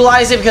don't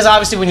utilize it, because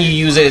obviously when you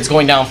use it, it's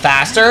going down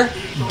faster,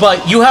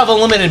 but you have a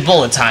limited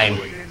bullet time.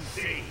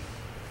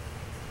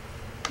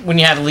 When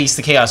you have at least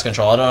the Chaos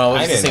Control. I don't know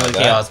if it's the same with the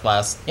Chaos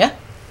Blast. Yeah.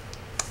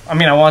 I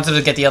mean, I wanted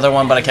to get the other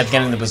one, but I kept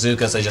getting the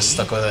bazooka, so I just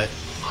stuck with it.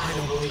 I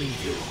don't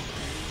believe you.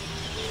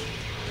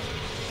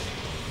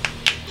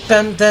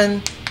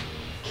 Dun.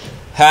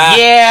 Ha!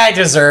 Yeah, I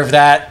deserve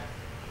that.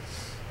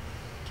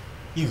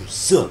 You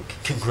suck.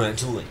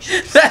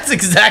 Congratulations. That's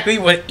exactly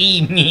what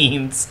E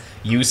means.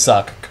 You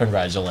suck.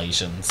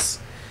 Congratulations.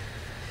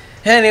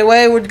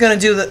 Anyway, we're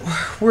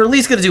at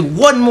least gonna do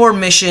one more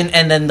mission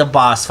and then the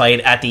boss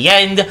fight at the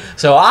end,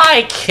 so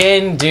I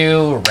can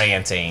do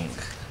ranting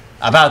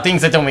about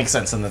things that don't make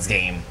sense in this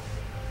game.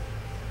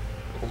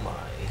 Oh my.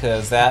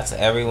 Because that's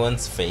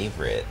everyone's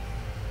favorite.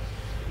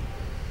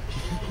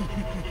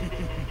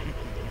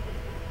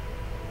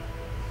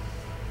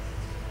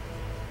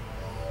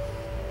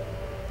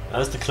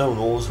 As the Clone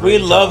Wars. We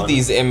love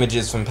these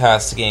images from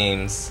past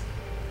games.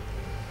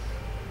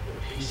 The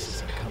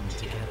pieces are coming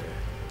together.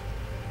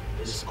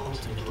 This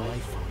ultimate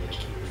life form I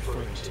keep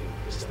referring to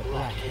is the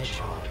Black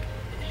Hedgehog,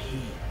 and he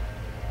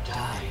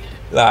died.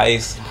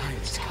 Lies. Died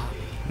its copy.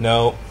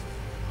 No.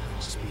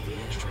 Must be the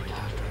android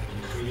Dr.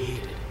 Eggman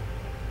created.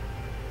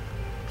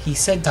 He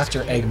said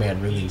Dr.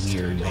 Eggman really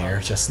weird there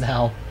just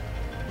now,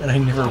 and I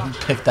never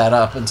picked that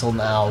up until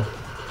now.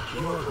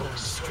 You're going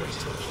straight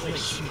to the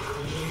place you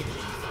created.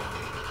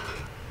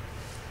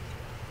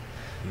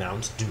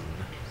 Mount Doom.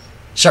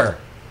 Sure.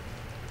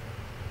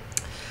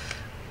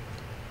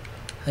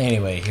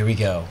 Anyway, here we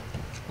go.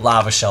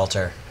 Lava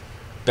Shelter.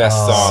 Best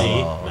song.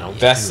 See? Mount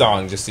Best Doom.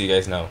 song, just so you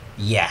guys know.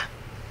 Yeah.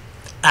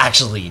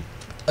 Actually,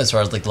 as far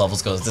as like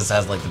levels goes, this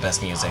has like the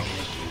best music.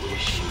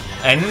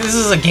 And this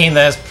is a game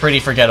that has pretty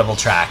forgettable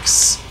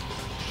tracks.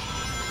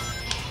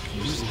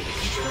 Using the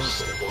control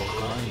stick while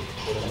grinding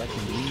will let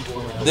me lean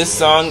toward This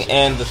song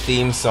and the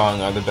theme song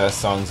are the best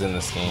songs in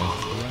this game.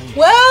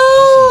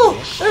 Well,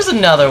 there's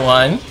another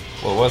one.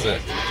 What was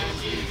it?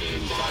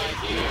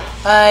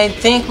 I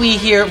think we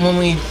hear it when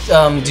we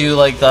do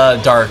like the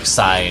dark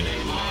side.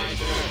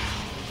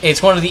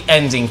 It's one of the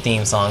ending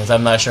theme songs.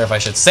 I'm not sure if I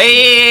should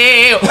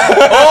say. Oh!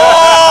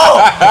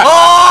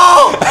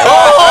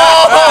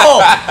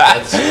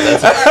 That's the thing.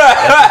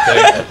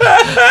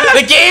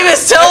 The game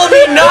is telling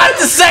me not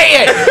to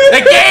say it.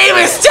 The game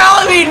is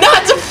telling me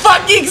not to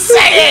fucking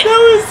say it. That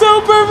was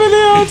so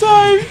perfectly on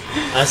time.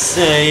 I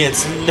say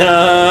it's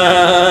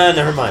no.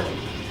 Never mind.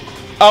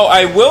 Oh,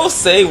 I will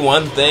say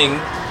one thing.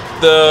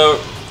 The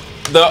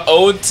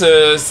ode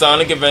to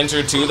Sonic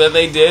Adventure 2 that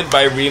they did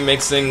by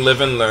remixing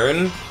Live and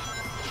Learn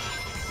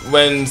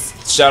when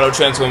Shadow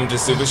transformed into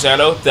Super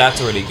Shadow,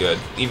 that's really good.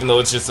 Even though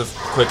it's just a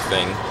quick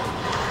thing.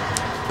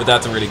 But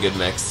that's a really good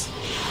mix.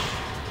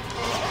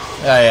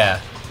 Oh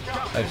yeah.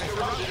 Okay.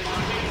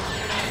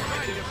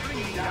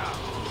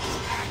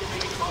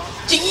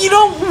 You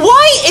know,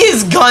 why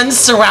is guns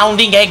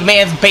surrounding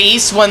Eggman's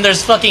base when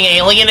there's fucking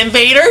alien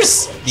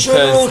invaders?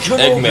 Because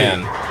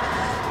Eggman.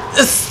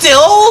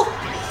 Still?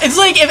 It's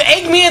like, if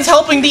Eggman's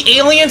helping the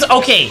aliens,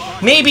 okay,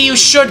 maybe you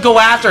should go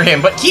after him,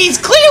 but he's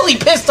clearly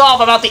pissed off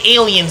about the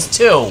aliens,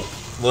 too.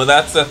 Well,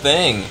 that's the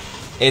thing.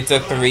 It's a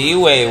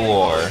three-way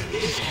war.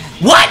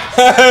 What?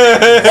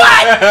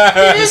 What?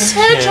 This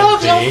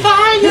hedgehog's on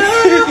fire!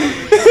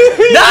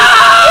 No!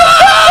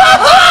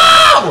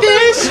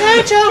 This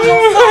hedgehog's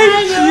on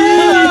fire!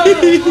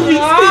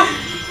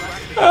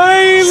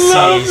 I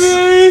love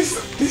this!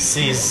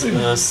 Sees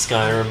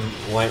Skyrim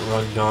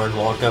Whiterun guard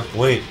walk up.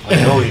 Wait, I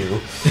know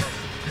you.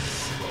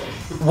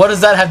 What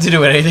does that have to do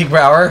with anything,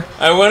 Brower?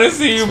 I want to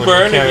see you When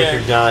burn your character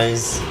again.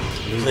 dies,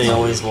 they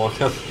always walk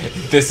up.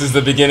 This is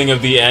the beginning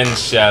of the end,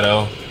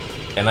 Shadow.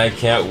 And I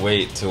can't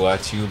wait to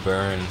watch you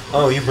burn.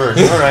 Oh, you burned.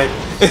 Alright.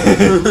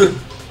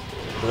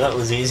 Well, that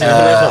was easier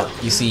than I thought.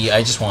 You see,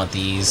 I just want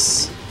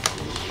these.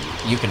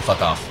 You can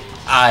fuck off.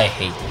 I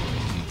hate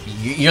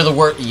you. You're the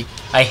worst.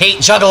 I hate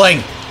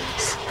juggling.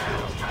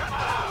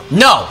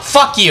 No,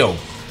 fuck you.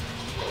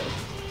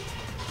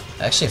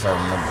 Actually, if I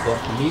remember.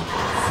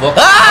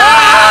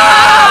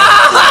 Ah!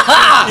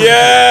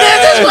 Yeah!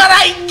 This is what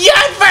I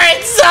get for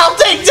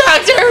insulting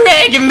Dr.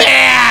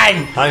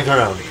 Eggman! High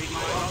ground.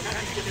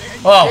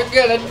 Oh. You're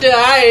gonna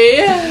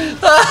die.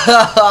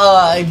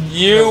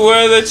 You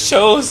were the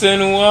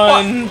chosen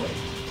one.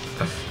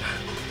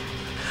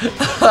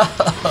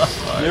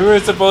 You were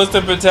supposed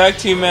to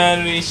protect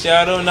humanity,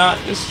 Shadow,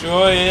 not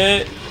destroy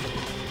it.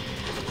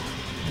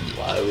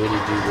 Why would he do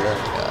that,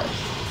 God?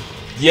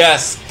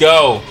 Yes,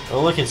 go.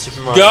 Oh, look at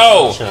Super Mario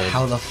Go! Sunshine.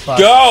 How the fuck?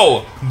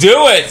 Go!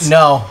 Do it!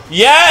 No.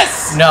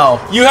 Yes! No.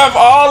 You have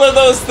all of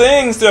those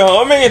things to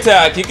homing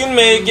attack. You can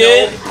make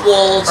it.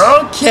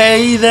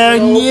 Okay,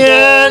 then,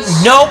 yeah.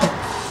 Nope.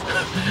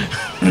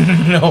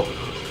 No.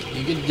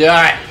 You can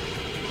die.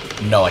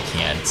 No, I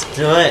can't.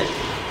 Do it.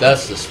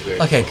 That's the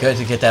spirit. Okay, good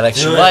to get that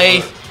extra Do it.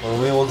 life. Or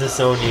we will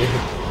disown you.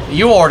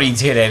 You already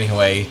did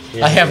anyway.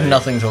 Yeah, I have right.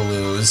 nothing to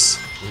lose.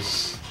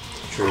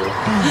 True.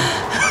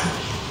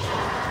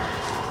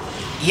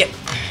 Yep.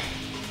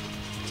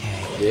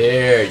 Okay.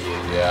 There you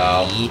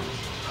go.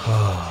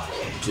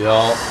 Okay.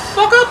 Don't.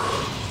 Fuck up.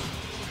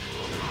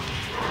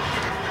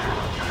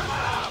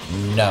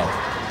 No.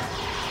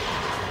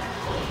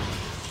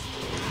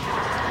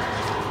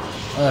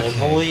 I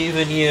believe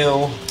in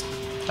you.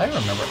 I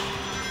remember.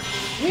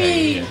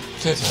 Hey,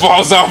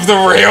 Falls off the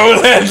rail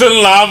and lands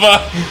in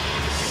lava.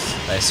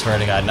 I swear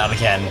to God, not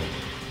again.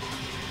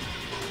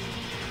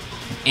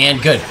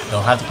 And good.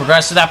 Don't have to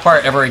progress to that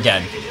part ever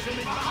again.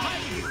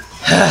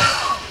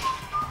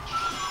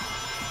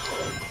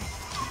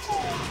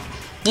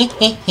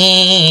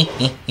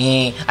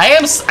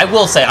 I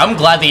will say, I'm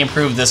glad they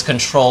improved this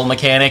control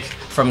mechanic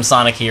from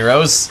Sonic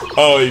Heroes.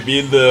 Oh, you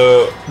mean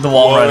the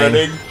wall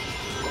running?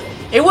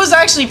 It was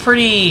actually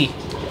pretty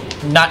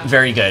not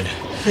very good.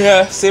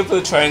 Yeah, same for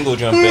the triangle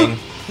jumping.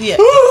 Yeah.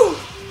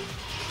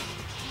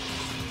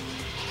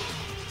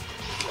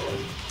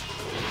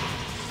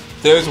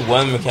 There's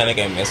one mechanic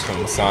I missed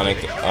from Sonic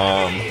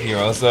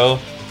Heroes though,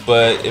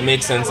 but it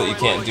makes sense that you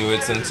can't do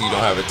it since you don't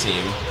have a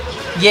team.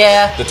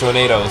 Yeah. The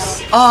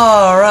tornadoes.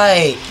 All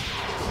right.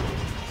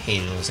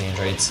 Hated those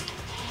androids.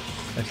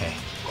 Okay.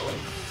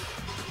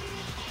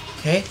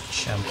 Okay,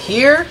 jump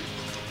here.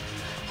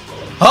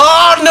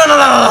 Oh, no, no,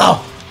 no, no,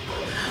 no!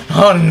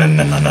 Oh, no,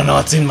 no, no, no, no,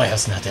 it's in my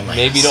house, not in my house.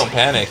 Maybe don't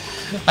panic.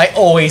 I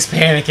always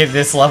panic at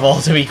this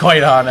level, to be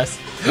quite honest.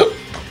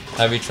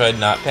 Have you tried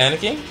not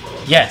panicking?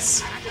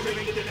 Yes.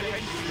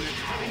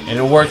 And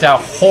it worked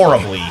out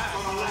horribly.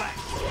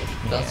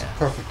 That's a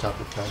perfect type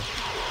of time.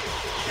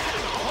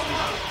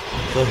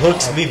 The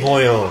hooks be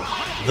boyo.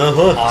 The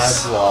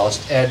hooks. I've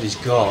lost. Ed is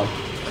gone.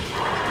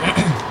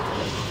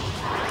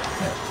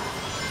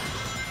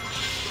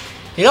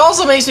 It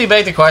also makes me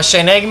beg the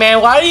question,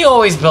 Eggman, why do you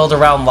always build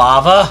around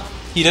lava?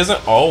 He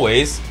doesn't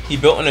always. He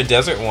built in a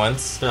desert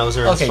once.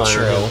 Bowser Okay,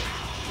 inspired true.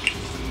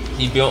 him.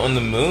 He built on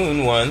the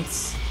moon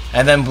once.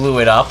 And then blew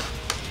it up.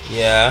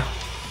 Yeah.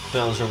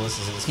 Bowser was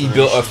his He inspiration.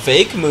 built a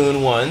fake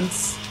moon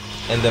once,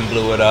 and then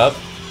blew it up.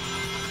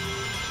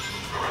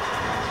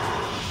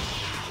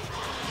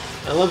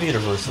 I love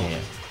Universal. Yeah.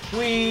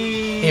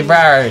 Whee! Hey,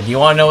 Brad, do you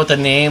want to know what the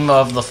name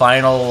of the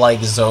final,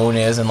 like, zone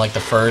is in, like, the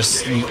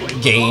first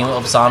game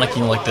of Sonic,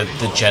 you know, like,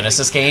 the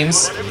Genesis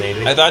games?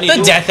 Maybe. I thought he The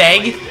knew. Death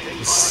Egg?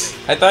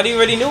 I thought he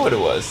already knew what it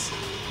was.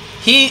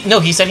 He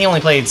said he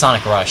only played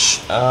Sonic Rush.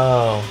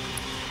 Oh.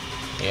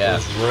 I Yeah.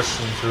 was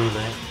rushing through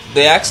that.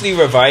 They actually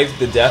revived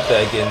the Death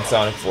Egg in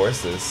Sonic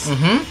Forces.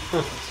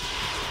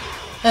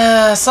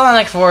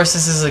 Sonic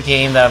Forces is a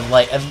game that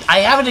I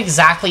haven't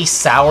exactly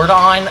soured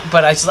on,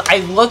 but I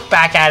look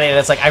back at it and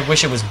it's like, I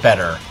wish it was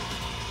better.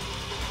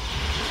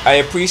 I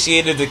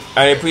appreciate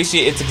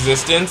its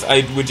existence.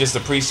 I would just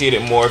appreciate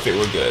it more if it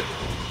were good.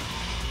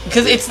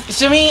 Because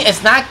to me,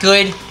 it's not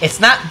good, it's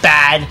not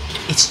bad,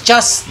 it's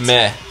just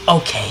Meh.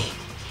 okay.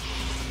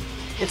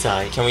 It's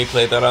alright. Can we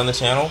play that on the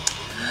channel?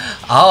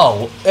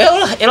 Oh,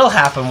 it'll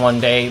happen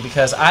one day,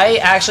 because I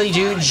actually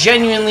do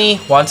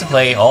genuinely want to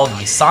play all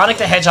the Sonic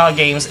the Hedgehog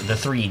games, the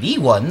 3D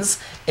ones,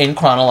 in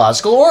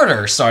chronological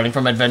order, starting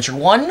from Adventure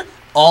 1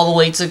 all the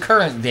way to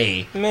current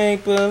day.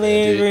 Make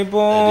believe I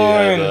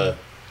reborn. do have a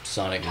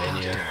Sonic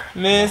Mania.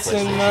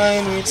 Missing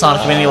mine.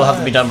 Sonic Mini will have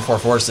to be done before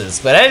Forces.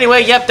 But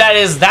anyway, yep, that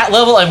is that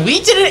level, and we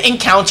didn't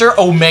encounter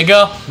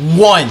Omega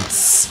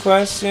once.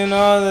 Question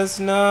all that's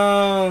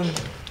known.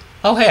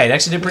 Oh hey, I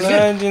actually did pretty good.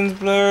 Legends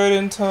blurred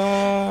and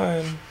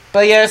torn.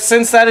 But yeah,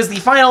 since that is the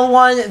final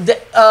one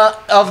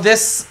of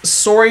this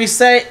story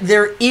set,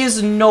 there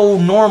is no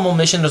normal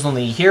mission. There's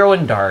only Hero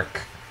and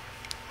Dark.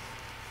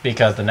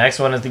 Because the next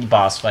one is the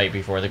boss fight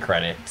before the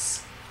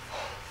credits.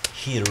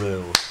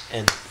 Hero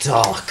and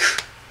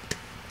Dark.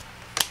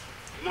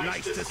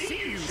 Nice to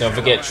see you. Don't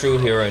forget True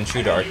Hero and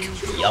True Dark.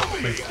 Yup.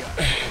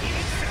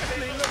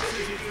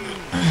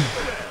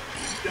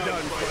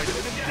 Done quite a bit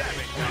of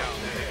damage down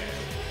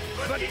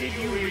there. But did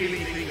you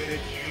really think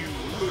that you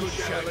could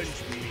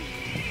challenge me?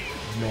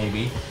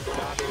 Maybe.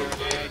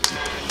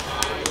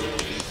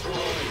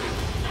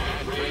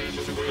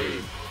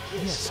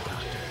 Yes,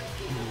 Doctor.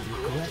 You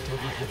will regret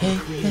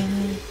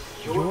everything.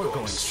 You're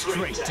going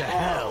straight to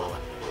hell.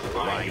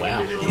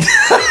 Wow.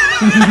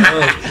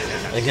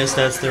 I guess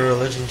that's their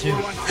religion too.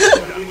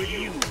 Done with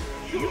you.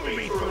 You'll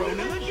be thrown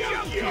in the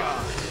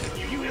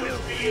junkyard. You will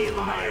feel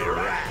my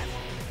wrath.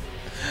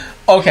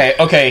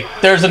 Okay.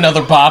 There's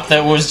another bop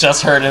that was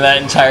just heard in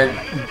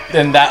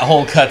that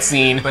whole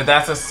cutscene. But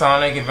that's a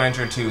Sonic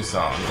Adventure 2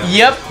 song. That's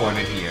Yep.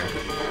 recorded here.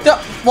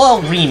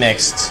 Well,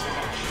 remixed.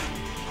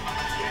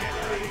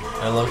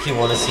 I low-key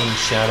want to see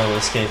Shadow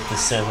escape the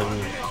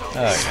 7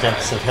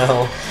 steps of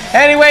hell.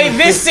 Anyway,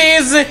 this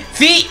is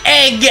the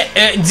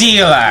Egg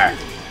Dealer,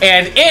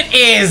 and it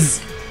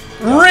is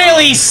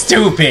really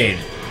stupid.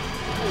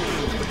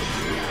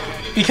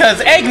 Because,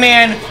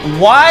 Eggman,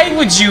 why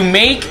would you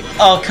make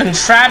a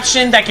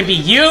contraption that can be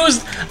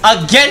used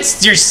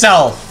against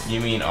yourself? You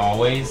mean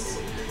always?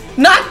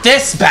 Not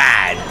this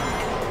bad.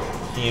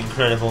 The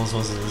Incredibles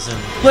was his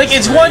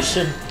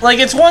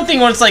It's one thing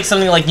when it's like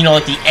something like, you know,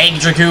 like the Egg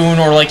Dragoon,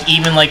 or like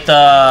even like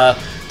the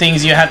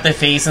things you have to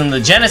face in the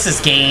Genesis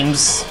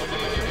games.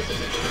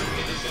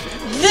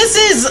 This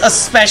is a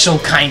special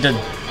kind of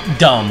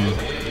dumb.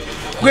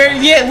 Where,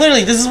 yeah,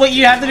 literally, this is what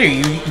you have to do.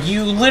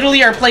 You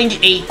literally are playing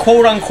a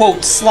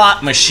quote-unquote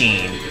slot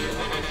machine.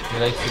 He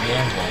likes to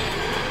gamble.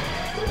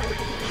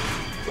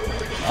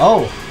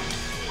 Oh.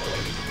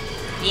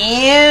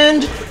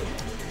 And...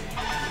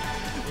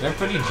 They're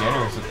pretty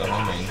generous with the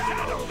homing.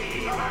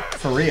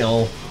 For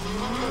real.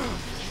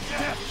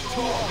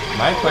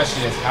 My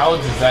question is, how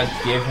does that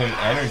give him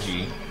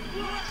energy?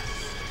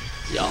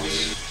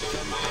 Yes.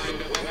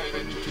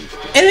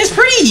 And it's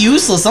pretty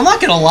useless, I'm not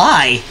gonna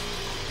lie.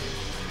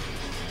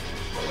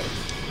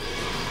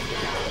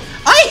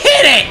 I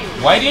hit it!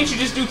 Why didn't you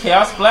just do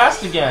Chaos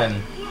Blast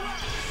again?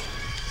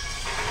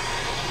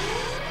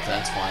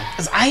 That's why.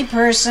 Because I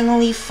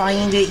personally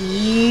find it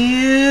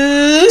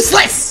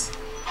useless!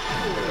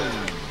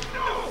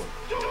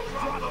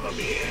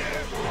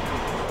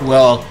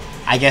 Well,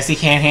 I guess he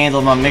can't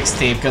handle my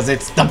mixtape because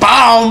it's the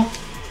bomb!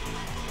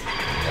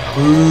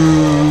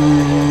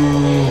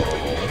 Ooh.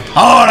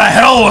 Oh, the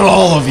hell with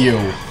all of you!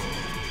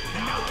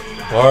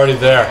 We're already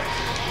there.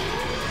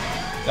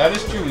 That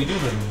is true, we do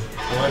live in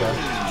Florida.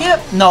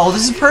 Yep, no,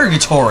 this is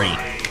purgatory.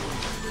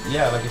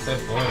 Yeah, like I said,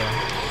 Florida.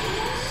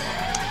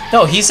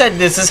 No, he said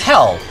this is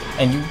hell,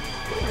 and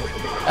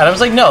I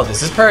was like, no,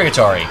 this is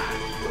purgatory.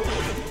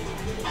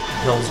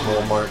 Hell's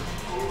Walmart.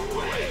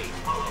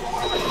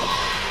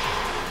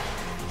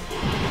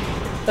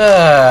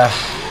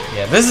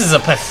 Yeah, this is a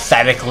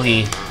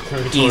pathetically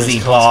easy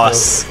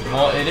boss.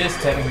 Well, it is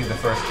technically the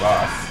first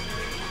boss.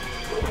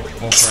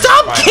 Well,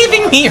 Stop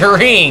giving me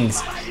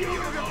rings!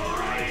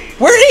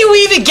 Where do you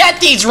even get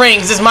these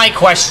rings is my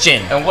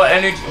question. And what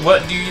energy?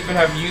 What do you even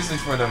have usage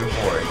for them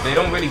for? They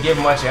don't really give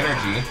much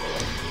energy.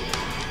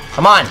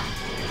 Come on.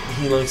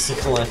 He likes to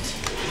collect.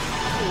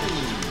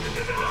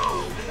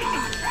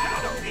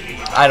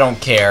 I don't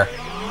care.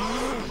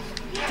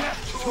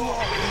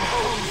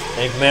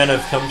 Eggman,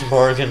 I've come to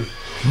bargain.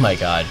 Oh my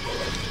god.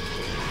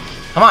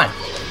 Come on.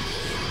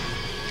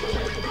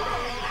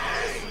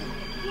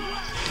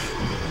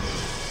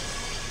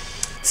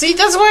 See,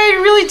 that's why I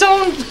really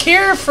don't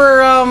care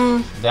for,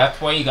 That's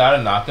why you gotta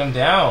knock him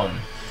down.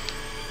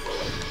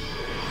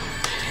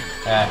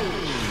 I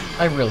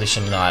really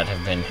should not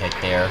have been hit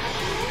there.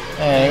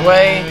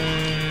 Anyway.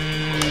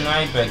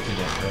 I beg to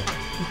differ.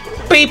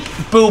 Beep,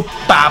 boop,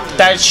 bop.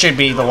 That should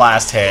be the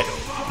last hit.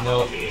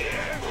 Nope.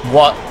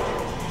 What?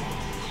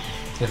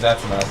 Because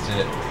that's the last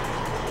hit.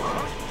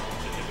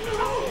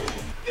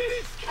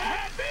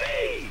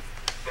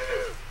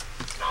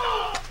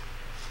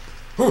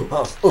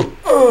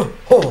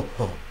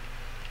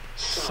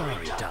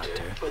 Sorry,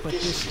 Doctor, but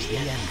this is the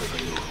end for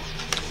you.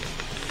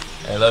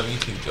 I love you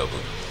too, Jobu.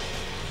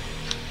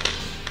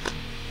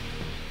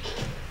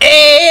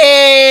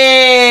 Hey!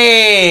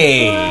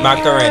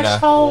 Macarena.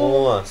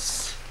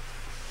 Plus.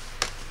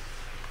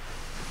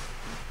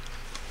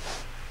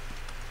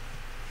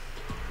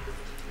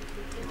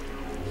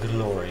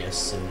 Glorious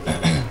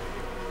symphony.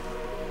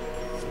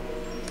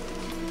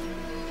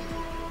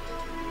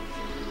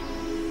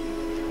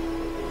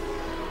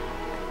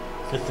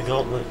 Get the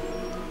gauntlet.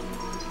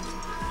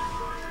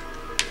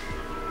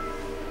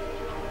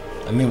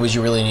 I mean, would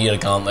you really need a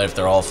gauntlet if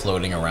they're all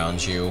floating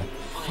around you?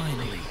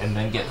 Finally. And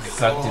then get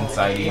sucked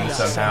inside you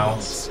somehow.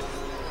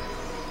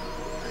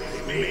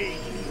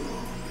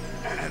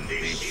 And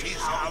this is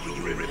how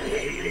you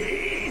repay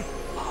me?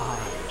 I,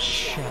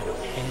 Shadow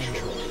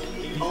Android,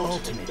 the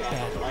ultimate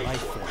battle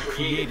life form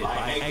created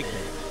by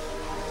Eggman.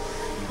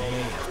 You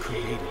may have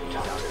created me,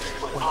 Doctor,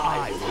 but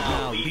I will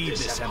now lead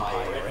this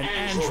empire, and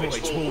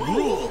androids will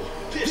rule.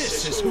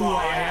 This is who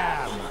I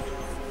am.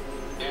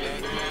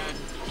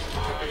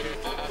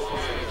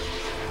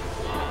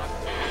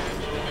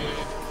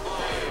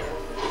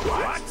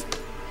 What?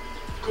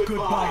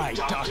 Goodbye,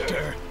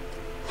 Doctor.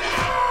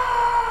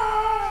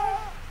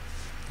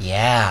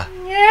 Yeah.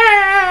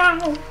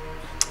 Yeah.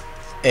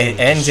 It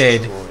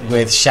ended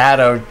with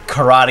Shadow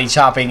karate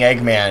chopping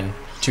Eggman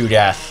to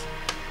death.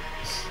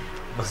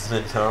 Must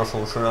have been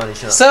powerful karate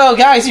chop. So,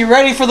 guys, you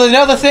ready for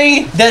another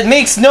thing that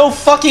makes no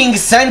fucking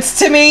sense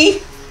to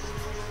me?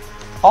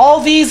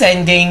 All these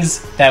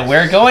endings that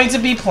we're going to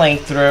be playing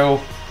through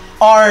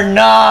are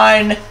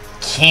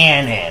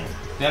non-canon.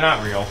 They're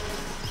not real.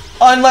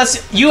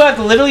 Unless you have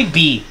to literally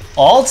beat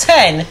all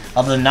 10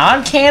 of the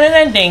non-canon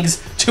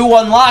endings to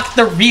unlock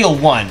the real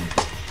one.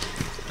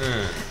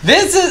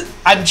 This is...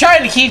 I'm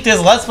trying to keep this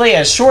Let's Play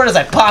as short as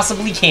I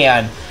possibly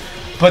can.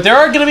 But there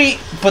are going to be...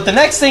 But the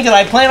next thing that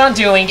I plan on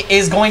doing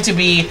is going to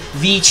be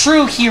the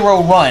true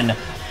hero run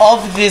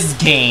of this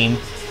game.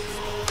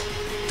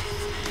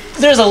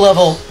 There's a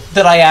level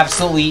that I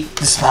absolutely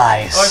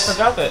despise. Oh, I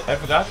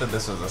forgot that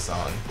this was a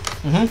song.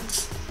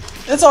 It's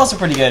also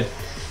pretty good.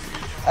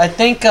 I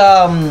think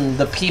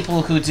the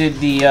people who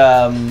did the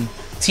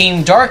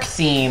Team Dark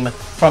theme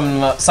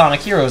from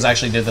Sonic Heroes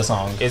actually did the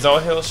song. Is All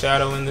Hail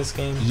Shadow in this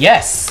game?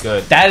 Yes.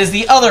 Good. That is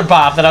the other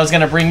bop that I was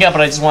going to bring up,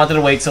 but I just wanted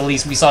to wait till at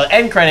least we saw the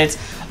end credits.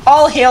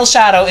 All Hail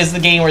Shadow is the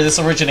game where this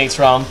originates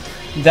from.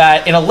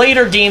 That in a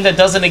later game that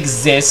doesn't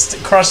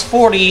exist, Crush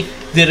 40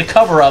 did a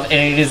cover of, and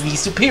it is the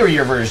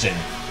superior version.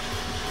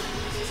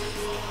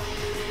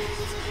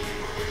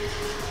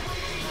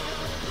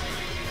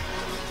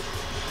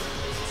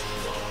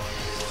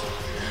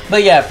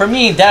 But yeah, for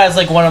me, that is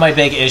like one of my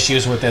big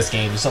issues with this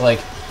game. So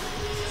like,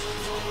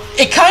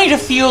 it kind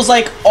of feels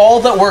like all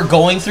that we're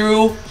going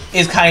through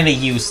is kind of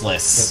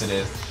useless. Yes, it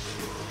is.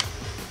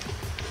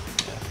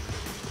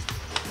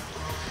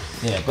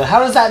 Yeah, but how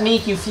does that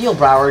make you feel,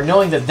 Brower,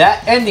 knowing that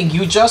that ending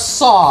you just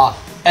saw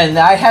and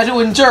I had to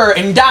endure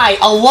and die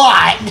a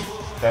lot?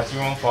 That's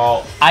your own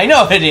fault. I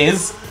know it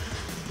is.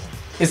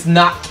 It's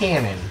not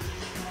canon.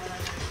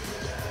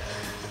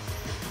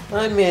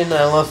 I mean,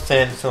 I love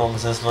fan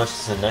films as much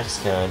as the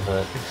next guy,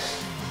 but...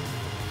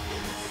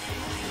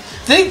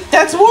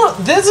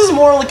 This is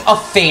more like a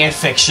fan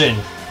fiction.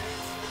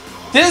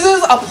 This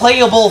is a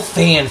playable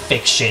fan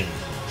fiction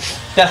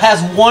that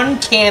has one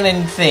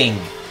canon thing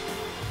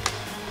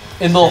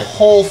in the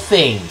whole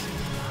thing.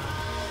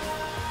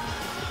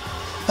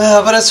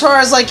 But as far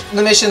as like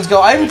the missions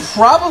go, I'm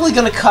probably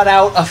gonna cut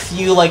out a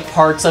few like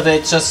parts of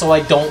it just so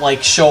I don't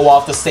like show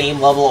off the same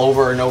level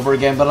over and over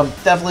again. But I'm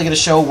definitely gonna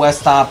show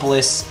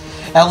Westopolis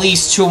at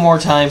least 2 more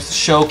times to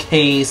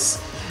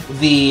showcase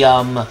the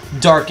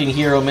Darkened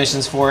Hero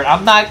missions for it.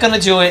 I'm not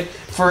gonna do it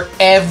for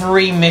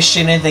every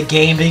mission in the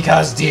game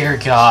because, dear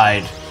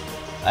God,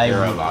 There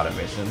are a lot of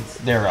missions.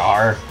 There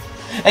are.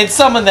 And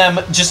some of them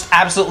just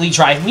absolutely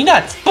drive me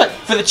nuts. But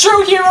for the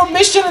true hero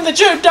mission in the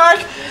true dark,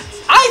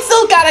 I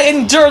still gotta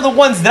endure the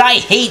ones that I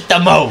hate the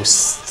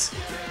most.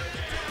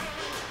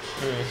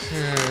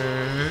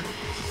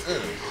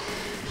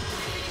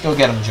 Go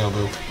get him,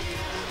 Jobu.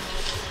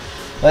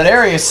 But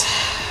Arius,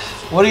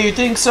 what do you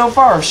think so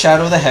far of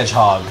Shadow the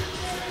Hedgehog?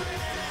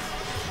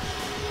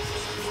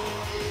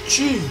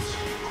 Jeez.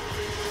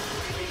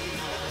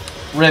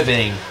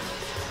 Riveting.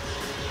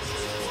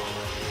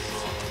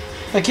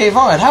 Okay,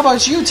 Vaughn, how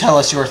about you tell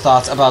us your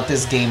thoughts about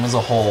this game as a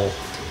whole?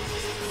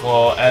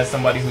 Well, as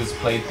somebody who's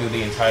played through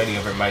the entirety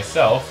of it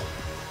myself,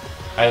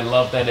 I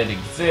love that it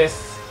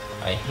exists.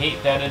 I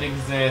hate that it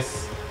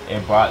exists.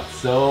 It brought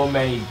so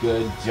many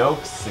good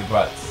jokes. It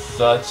brought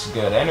such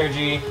good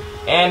energy.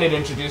 And it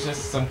introduces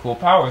some cool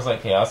powers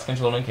like Chaos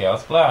Control and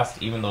Chaos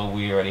Blast, even though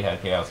we already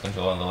had Chaos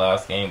Control in the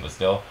last game, but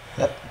still.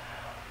 Yep.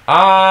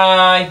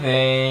 I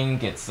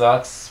think it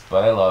sucks,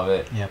 but I love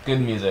it. Yep.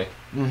 Good music.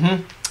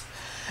 Mm-hmm.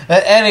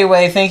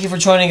 Anyway, thank you for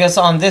joining us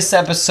on this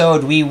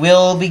episode. We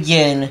will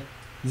begin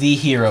the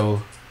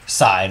hero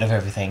side of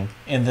everything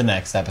in the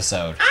next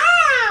episode.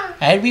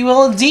 And we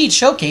will indeed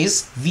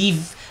showcase the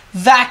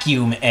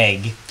vacuum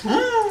egg.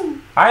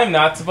 I'm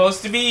not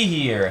supposed to be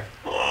here.